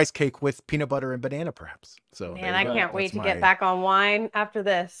yes, a rice cake with peanut butter and banana, perhaps. So man, I can't wait to get back on wine after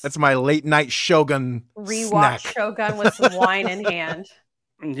this. That's my late night Shogun rewatch snack. Shogun with some wine in hand.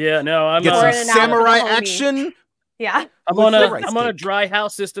 Yeah, no, I'm get some samurai action. Yeah, I'm on a dry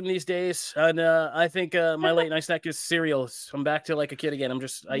house system these days, and I think my late night snack is cereal. I'm back to like a kid again. I eat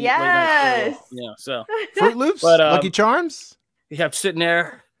late night cereal. Yeah, so Fruit Loops, Lucky Charms. Yeah, I'm sitting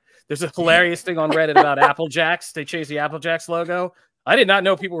there. There's a hilarious thing on Reddit about Apple Jacks. They changed the Apple Jacks logo. I did not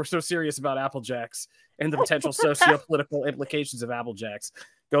know people were so serious about Apple Jacks and the potential socio-political implications of Apple Jacks.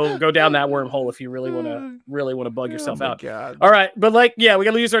 Go down that wormhole if you really want to bug yourself out. God. All right, but like, yeah, we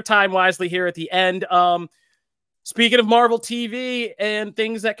got to use our time wisely here at the end. Speaking of Marvel TV and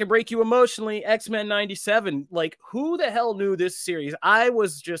things that can break you emotionally, X-Men 97. Like, who the hell knew this series? I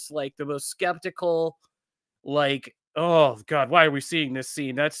was just like the most skeptical. Like, oh God, why are we seeing this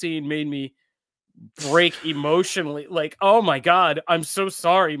scene? That scene made me break emotionally. Like, oh my God, I'm so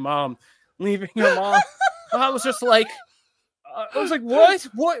sorry, Mom. Leaving your mom. I was just like,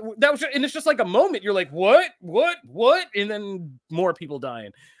 what? That was, and it's just like a moment. You're like, what? And then more people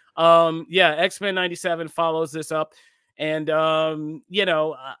dying. Yeah, X-Men 97 follows this up, and you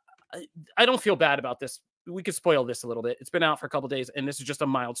know, I don't feel bad about this. We could spoil this a little bit. It's been out for a couple days, and this is just a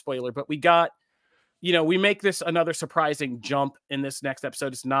mild spoiler, but we got, you know, we make this another surprising jump in this next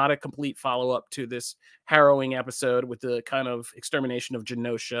episode. It's not a complete follow-up to this harrowing episode with the kind of extermination of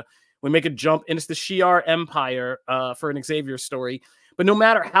Genosha. We make a jump, and it's the Shi'ar Empire for an Xavier story. But no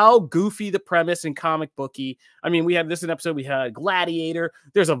matter how goofy the premise and comic booky, I mean, we had this in episode, we had Gladiator,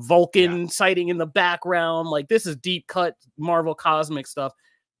 there's a Vulcan sighting in the background. Like, this is deep cut Marvel cosmic stuff.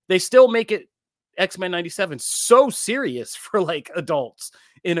 They still make it X-Men 97 so serious for like adults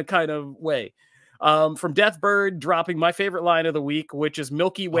in a kind of way. From Deathbird dropping my favorite line of the week, which is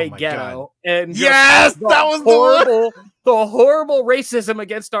Milky Way Ghetto. God. And yes, that was the horrible racism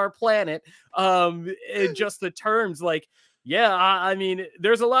against our planet. And just the terms, like, yeah, I mean,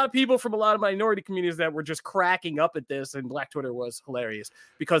 there's a lot of people from a lot of minority communities that were just cracking up at this, and Black Twitter was hilarious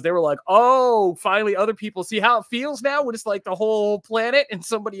because they were like, oh, finally other people see how it feels now when it's like the whole planet and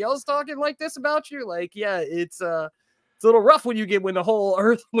somebody else talking like this about you. Like, yeah, it's a little rough when the whole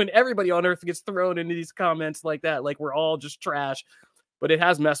Earth, when everybody on Earth gets thrown into these comments like that, like we're all just trash. But it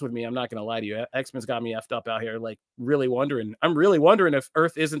has messed with me. I'm not going to lie to you. X-Men's got me effed up out here. Like, really wondering. I'm really wondering if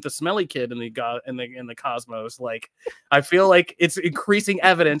Earth isn't the smelly kid in the cosmos. Like, I feel like it's increasing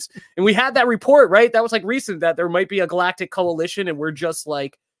evidence. And we had that report, right? That was like recent, that there might be a galactic coalition, and we're just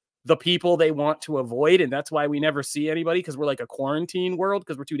like the people they want to avoid. And that's why we never see anybody, because we're like a quarantine world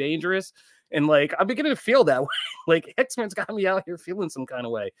because we're too dangerous. And like, I'm beginning to feel that way. Like, X-Men's got me out here feeling some kind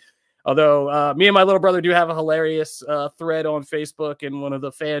of way. Although me and my little brother do have a hilarious thread on Facebook and one of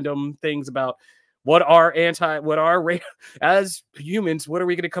the fandom things about as humans, what are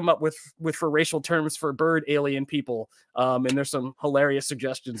we going to come up with for racial terms for bird alien people? And there's some hilarious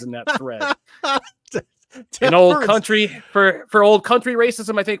suggestions in that thread. In old country for old country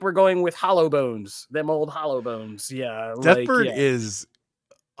racism, I think we're going with hollow bones. Them old hollow bones. Yeah. Deathbird is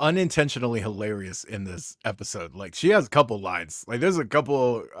unintentionally hilarious in this episode. Like, she has a couple lines. Like, there's a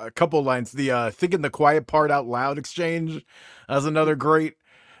couple lines. The thinking the quiet part out loud exchange as another great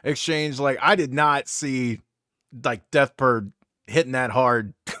exchange. Like, I did not see like Deathbird hitting that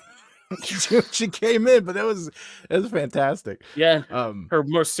hard. She came in, but it was fantastic. Yeah. Her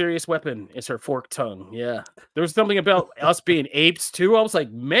most serious weapon is her forked tongue. Yeah. There was something about us being apes too. I was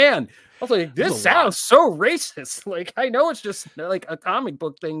like, man, this sounds so racist. Like, I know it's just like a comic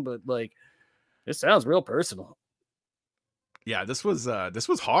book thing, but like, this sounds real personal. Yeah, this was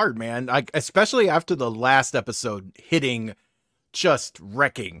hard, man. Like, especially after the last episode hitting, just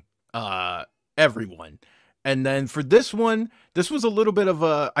wrecking everyone. And then for this one, this was a little bit of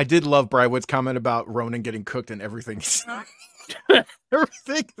a, I did love Brywood's comment about Ronan getting cooked and everything.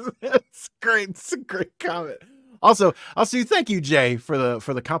 Everything. It's great. It's a great comment. Also, thank you, Jay, for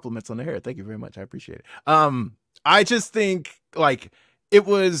the compliments on the hair. Thank you very much. I appreciate it. I just think like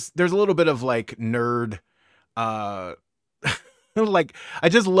there's a little bit of like nerd, like, I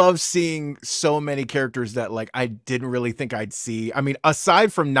just love seeing so many characters that like I didn't really think I'd see. I mean,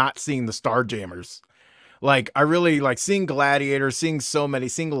 aside from not seeing the Starjammers, like, I really like seeing Gladiator, seeing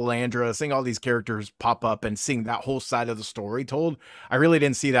Lilandra, seeing all these characters pop up and seeing that whole side of the story told. I really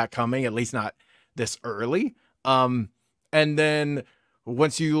didn't see that coming, at least not this early. And then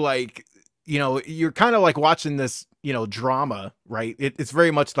once you like, you know, you're kind of like watching this, you know, drama, right? It's very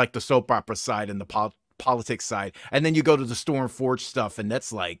much like the soap opera side and the politics side. And then you go to the Stormforge stuff, and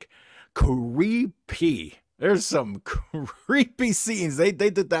that's like creepy. There's some creepy scenes. They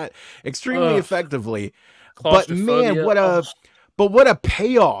did that extremely effectively. But man, what a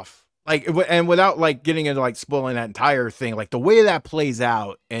payoff. Like, and without like getting into like spoiling that entire thing, like the way that plays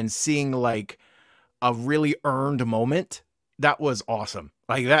out and seeing like a really earned moment, that was awesome.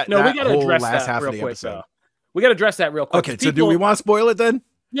 Like that. No, that we gotta address that real quick. We gotta address that real quick. Okay, so do we want to spoil it then?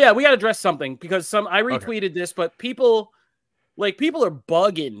 Yeah, we gotta address something because I retweeted this, but people are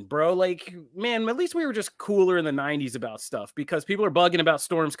bugging, bro. Like, man, at least we were just cooler in the 90s about stuff because people are bugging about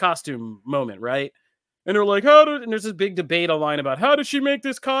Storm's costume moment, right? And they're like, and there's this big debate online about how did she make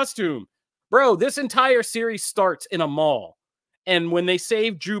this costume? Bro, this entire series starts in a mall. And when they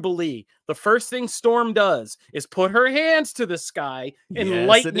save Jubilee, the first thing Storm does is put her hands to the sky and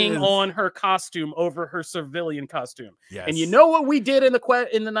lightning on her costume over her civilian costume. Yes. And you know what we did in the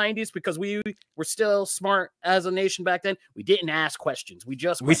 90s because we were still smart as a nation back then? We didn't ask questions. We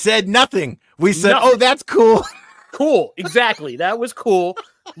said nothing. We said, nothing. Oh, that's cool. Cool. Exactly. That was cool.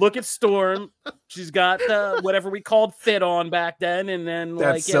 Look at Storm. She's got whatever we called fit on back then. And then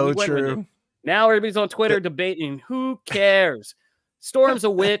that's so true. Now everybody's on Twitter debating. Who cares? Storm's a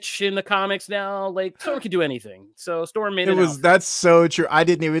witch in the comics now. Like, Storm can do anything. So Storm made it. That's so true. I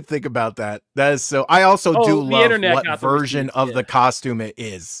didn't even think about that. That is so. I also do love what version of the costume it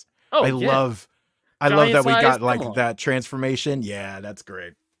is. I love that we got like that transformation. Yeah, that's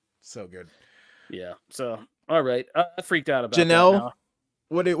great. So good. Yeah. So all right, I freaked out about Janelle.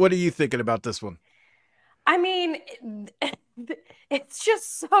 What are you thinking about this one? I mean, it's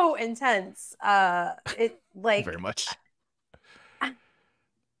just so intense. It like very much.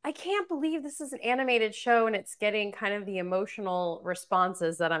 I can't believe this is an animated show and it's getting kind of the emotional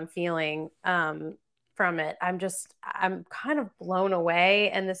responses that I'm feeling from it. I'm kind of blown away.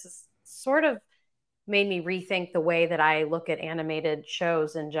 And this is sort of made me rethink the way that I look at animated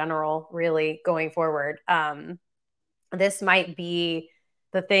shows in general, really going forward. This might be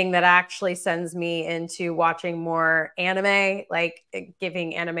the thing that actually sends me into watching more anime, like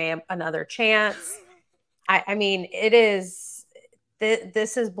giving anime another chance. I mean, it is...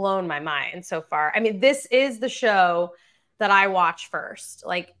 This has blown my mind so far. I mean, this is the show that I watch first.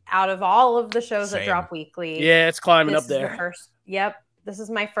 Like, out of all of the shows that drop weekly. Yeah, it's climbing up there. This is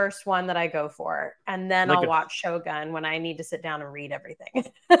my first one that I go for. And then I'll watch Shogun when I need to sit down and read everything.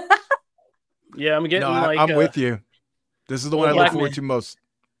 Yeah, I'm getting I'm with you. This is the one I look forward to most.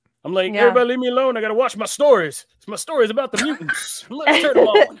 I'm like, everybody leave me alone. I got to watch my stories. It's my stories about the mutants. Let's turn them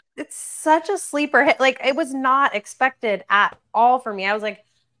on. It's such a sleeper hit. Like, it was not expected at all for me. I was like,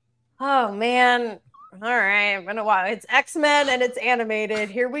 oh, man. All right. I'm going to watch. It's X-Men and it's animated.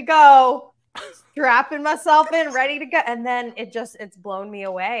 Here we go. Strapping myself in, ready to go. And then it's blown me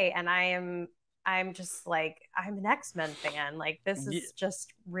away. And I am I'm just like, I'm an X-Men fan. Like, this is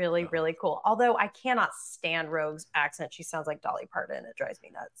just really, really cool. Although I cannot stand Rogue's accent. She sounds like Dolly Parton. It drives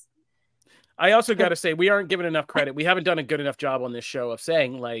me nuts. I also got to say, we aren't given enough credit. We haven't done a good enough job on this show of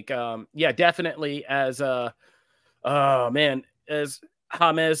saying, like, yeah, definitely as, oh man, as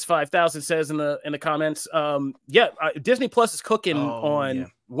James 5000 says in the comments, Disney Plus is cooking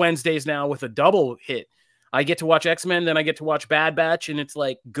on Wednesdays now with a double hit. I get to watch X-Men, then I get to watch Bad Batch, and it's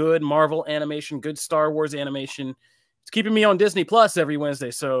like good Marvel animation, good Star Wars animation. It's keeping me on Disney Plus every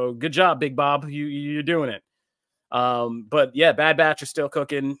Wednesday. So good job, Big Bob. You're doing it. But yeah, Bad Batch is still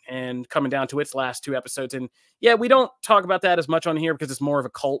cooking and coming down to its last 2 episodes. And yeah, we don't talk about that as much on here because it's more of a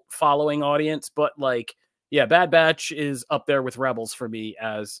cult following audience. But like, yeah, Bad Batch is up there with Rebels for me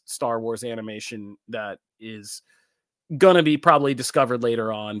as Star Wars animation that is gonna be probably discovered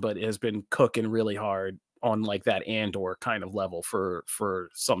later on, but has been cooking really hard on like that Andor kind of level for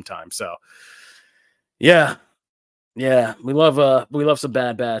some time. So yeah. Yeah, we love some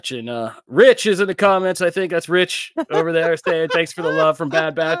Bad Batch. And Rich is in the comments. I think that's Rich over there saying thanks for the love from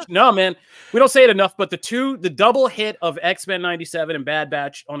Bad Batch. No, man, we don't say it enough, but the double hit of X-Men 97 and Bad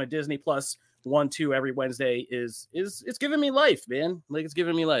Batch on a Disney Plus 1-2 every Wednesday is it's giving me life, man. Like, it's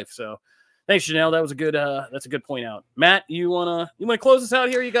giving me life. So thanks, Janelle. That was a good that's a good point out. Matt, you wanna close us out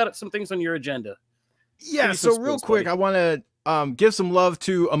here? You got some things on your agenda. Yeah, so real quick, I want to give some love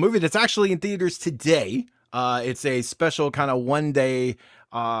to a movie that's actually in theaters today. It's a special kind of 1 day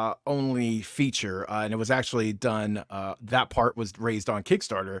only feature, and it was actually done. That part was raised on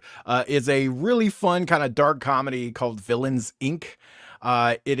Kickstarter. Is a really fun kind of dark comedy called Villains Inc.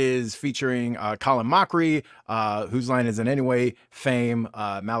 It is featuring Colin Mockery, whose line is in Anyway fame,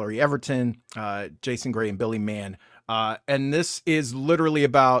 Mallory Everton, Jason Gray, and Billy Mann. And this is literally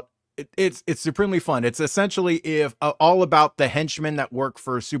about. It's supremely fun. It's essentially all about the henchmen that work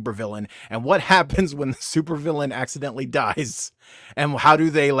for a supervillain and what happens when the supervillain accidentally dies and how do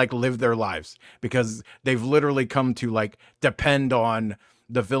they like live their lives, because they've literally come to like depend on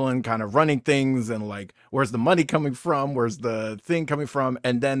the villain kind of running things and like, where's the money coming from? Where's the thing coming from?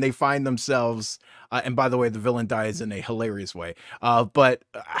 And then they find themselves, and by the way, the villain dies in a hilarious way. But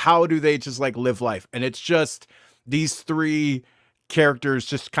how do they just like live life? And it's just these 3 characters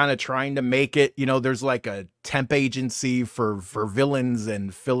just kind of trying to make it. You know, there's like a temp agency for villains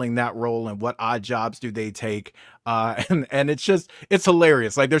and filling that role, and what odd jobs do they take, and it's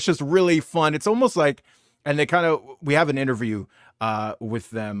hilarious. Like, there's just really fun. It's almost like, and we have an interview with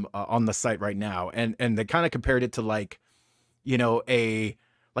them on the site right now, and they kind of compared it to like, you know,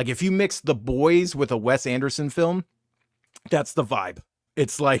 like if you mix The Boys with a Wes Anderson film, that's the vibe.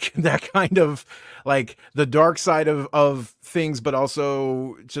 It's like that kind of like the dark side of things, but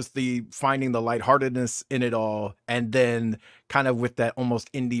also just the finding the lightheartedness in it all. And then kind of with that almost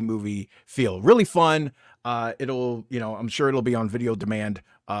indie movie feel. Really fun. It'll, you know, I'm sure it'll be on video demand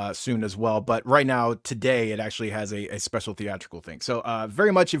soon as well. But right now, today, it actually has a special theatrical thing. So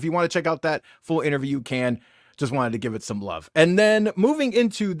very much, if you want to check out that full interview, you can. Just wanted to give it some love. And then moving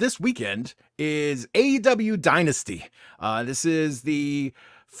into this weekend is AEW Dynasty. This is the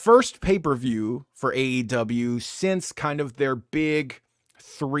first pay-per-view for AEW since kind of their big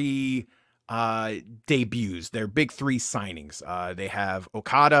 3 debuts, their big 3 signings. They have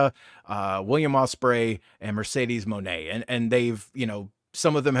Okada, William Ospreay, and Mercedes Moné. And they've, you know,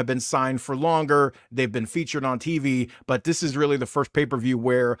 some of them have been signed for longer. They've been featured on TV, but this is really the first pay-per-view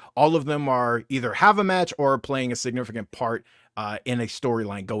where all of them are either have a match or playing a significant part in a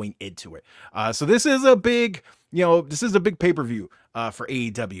storyline going into it. So this is a big, you know, this is a big pay-per-view for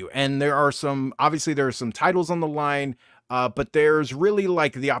AEW. And obviously there are some titles on the line, but there's really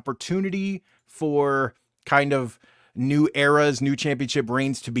like the opportunity for kind of new eras, new championship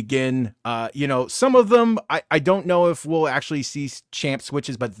reigns to begin. You know, some of them, I don't know if we'll actually see champ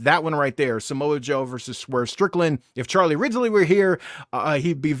switches, but that one right there, Samoa Joe versus Swerve Strickland. If Charlie Ridgely were here,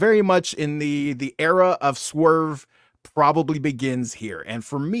 he'd be very much in the era of Swerve probably begins here. And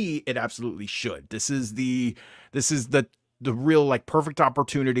for me, it absolutely should. This is the real like perfect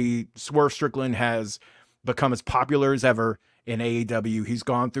opportunity. Swerve Strickland has become as popular as ever in AEW. He's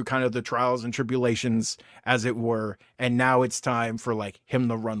gone through kind of the trials and tribulations, as it were, and now it's time for like him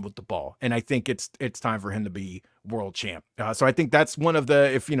to run with the ball. And I think it's time for him to be world champ. So I think that's one of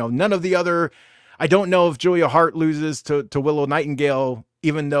the, if you know, none of the other, I don't know if Julia Hart loses to Willow Nightingale,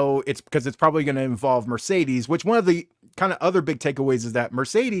 even though it's because it's probably going to involve Mercedes, which one of the kind of other big takeaways is that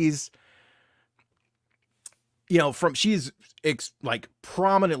Mercedes, you know, she's like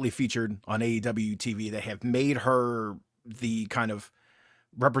prominently featured on AEW TV. They have made her the kind of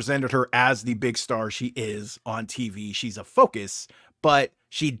represented her as the big star she is on TV. She's a focus, but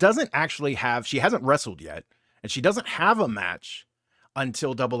she hasn't wrestled yet, and she doesn't have a match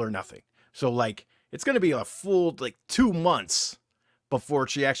until Double or Nothing. So like, it's going to be a full like 2 months before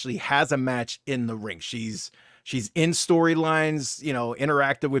she actually has a match in the ring. She's in storylines, you know,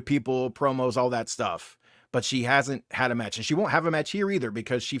 interactive with people, promos, all that stuff, but she hasn't had a match, and she won't have a match here either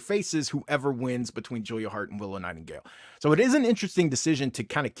because she faces whoever wins between Julia Hart and Willow Nightingale. So it is an interesting decision to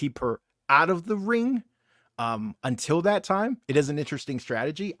kind of keep her out of the ring until that time. It is an interesting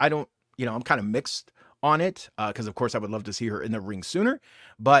strategy. I'm kind of mixed on it because of course I would love to see her in the ring sooner,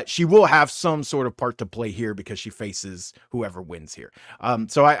 but she will have some sort of part to play here because she faces whoever wins here.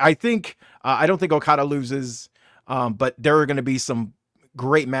 So I think I don't think Okada loses, but there are going to be some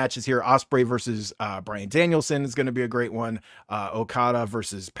great matches here. Ospreay versus Bryan Danielson is going to be a great one. Okada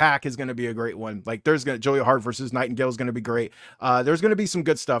versus Pac is going to be a great one. Like Julia Hart versus Nightingale is going to be great. There's going to be some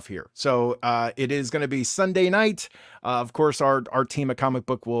good stuff here. So it is going to be Sunday night. Of course, our team at Comic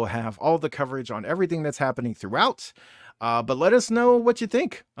Book will have all the coverage on everything that's happening throughout. But let us know what you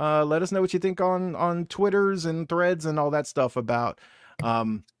think. Let us know what you think on Twitters and threads and all that stuff about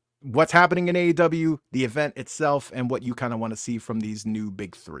what's happening in AEW, the event itself, and what you kind of want to see from these new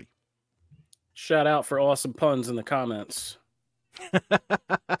big three. Shout out for awesome puns in the comments.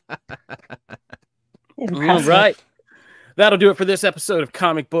 All right. That'll do it for this episode of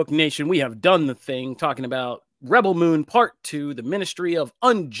Comic Book Nation. We have done the thing, talking about Rebel Moon Part 2, the Ministry of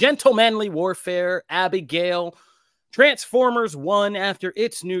Ungentlemanly Warfare, Abigail, Transformers 1 after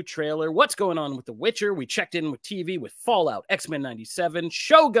its new trailer, what's going on with The Witcher. We checked in with TV with Fallout, X-Men 97,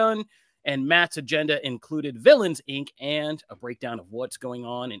 Shogun, and Matt's agenda included Villains Inc. and a breakdown of what's going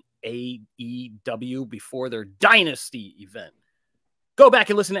on in AEW before their Dynasty event. Go back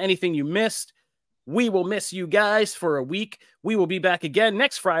and listen to anything you missed. We will miss you guys for a week. We will be back again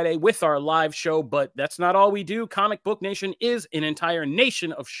next Friday with our live show, but that's not all we do. Comic Book Nation is an entire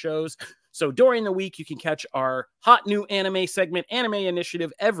nation of shows. So during the week, you can catch our hot new anime segment, Anime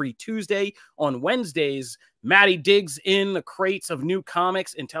Initiative, every Tuesday. On Wednesdays, Maddie digs in the crates of new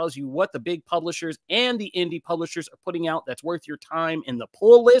comics and tells you what the big publishers and the indie publishers are putting out that's worth your time in the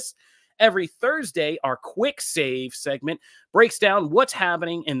pull list. Every Thursday, our Quick Save segment breaks down what's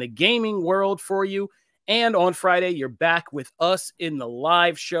happening in the gaming world for you. And on Friday, you're back with us in the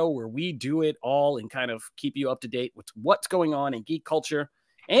live show where we do it all and kind of keep you up to date with what's going on in geek culture.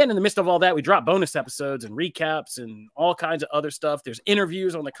 And in the midst of all that, we drop bonus episodes and recaps and all kinds of other stuff. There's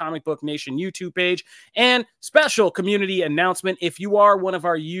interviews on the Comic Book Nation YouTube page and special community announcement. If you are one of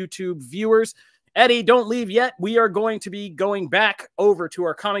our YouTube viewers, Eddie, don't leave yet. We are going to be going back over to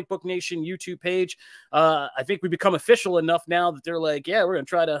our Comic Book Nation YouTube page. I think we've become official enough now that they're like, yeah, we're going to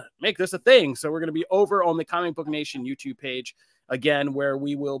try to make this a thing. So we're going to be over on the Comic Book Nation YouTube page again, where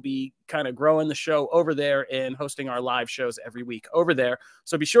we will be kind of growing the show over there and hosting our live shows every week over there.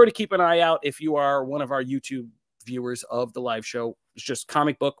 So be sure to keep an eye out if you are one of our YouTube viewers of the live show. It's just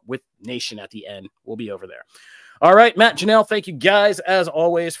Comic Book with Nation at the end. We'll be over there. All right, Matt, Janelle, thank you guys, as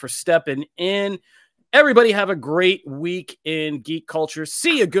always, for stepping in. Everybody have a great week in geek culture.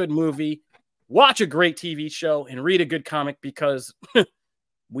 See a good movie, watch a great TV show, and read a good comic because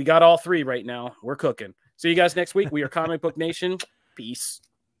we got all three right now. We're cooking. See you guys next week. We are Comic Book Nation. Peace.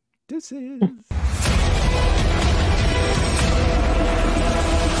 This is...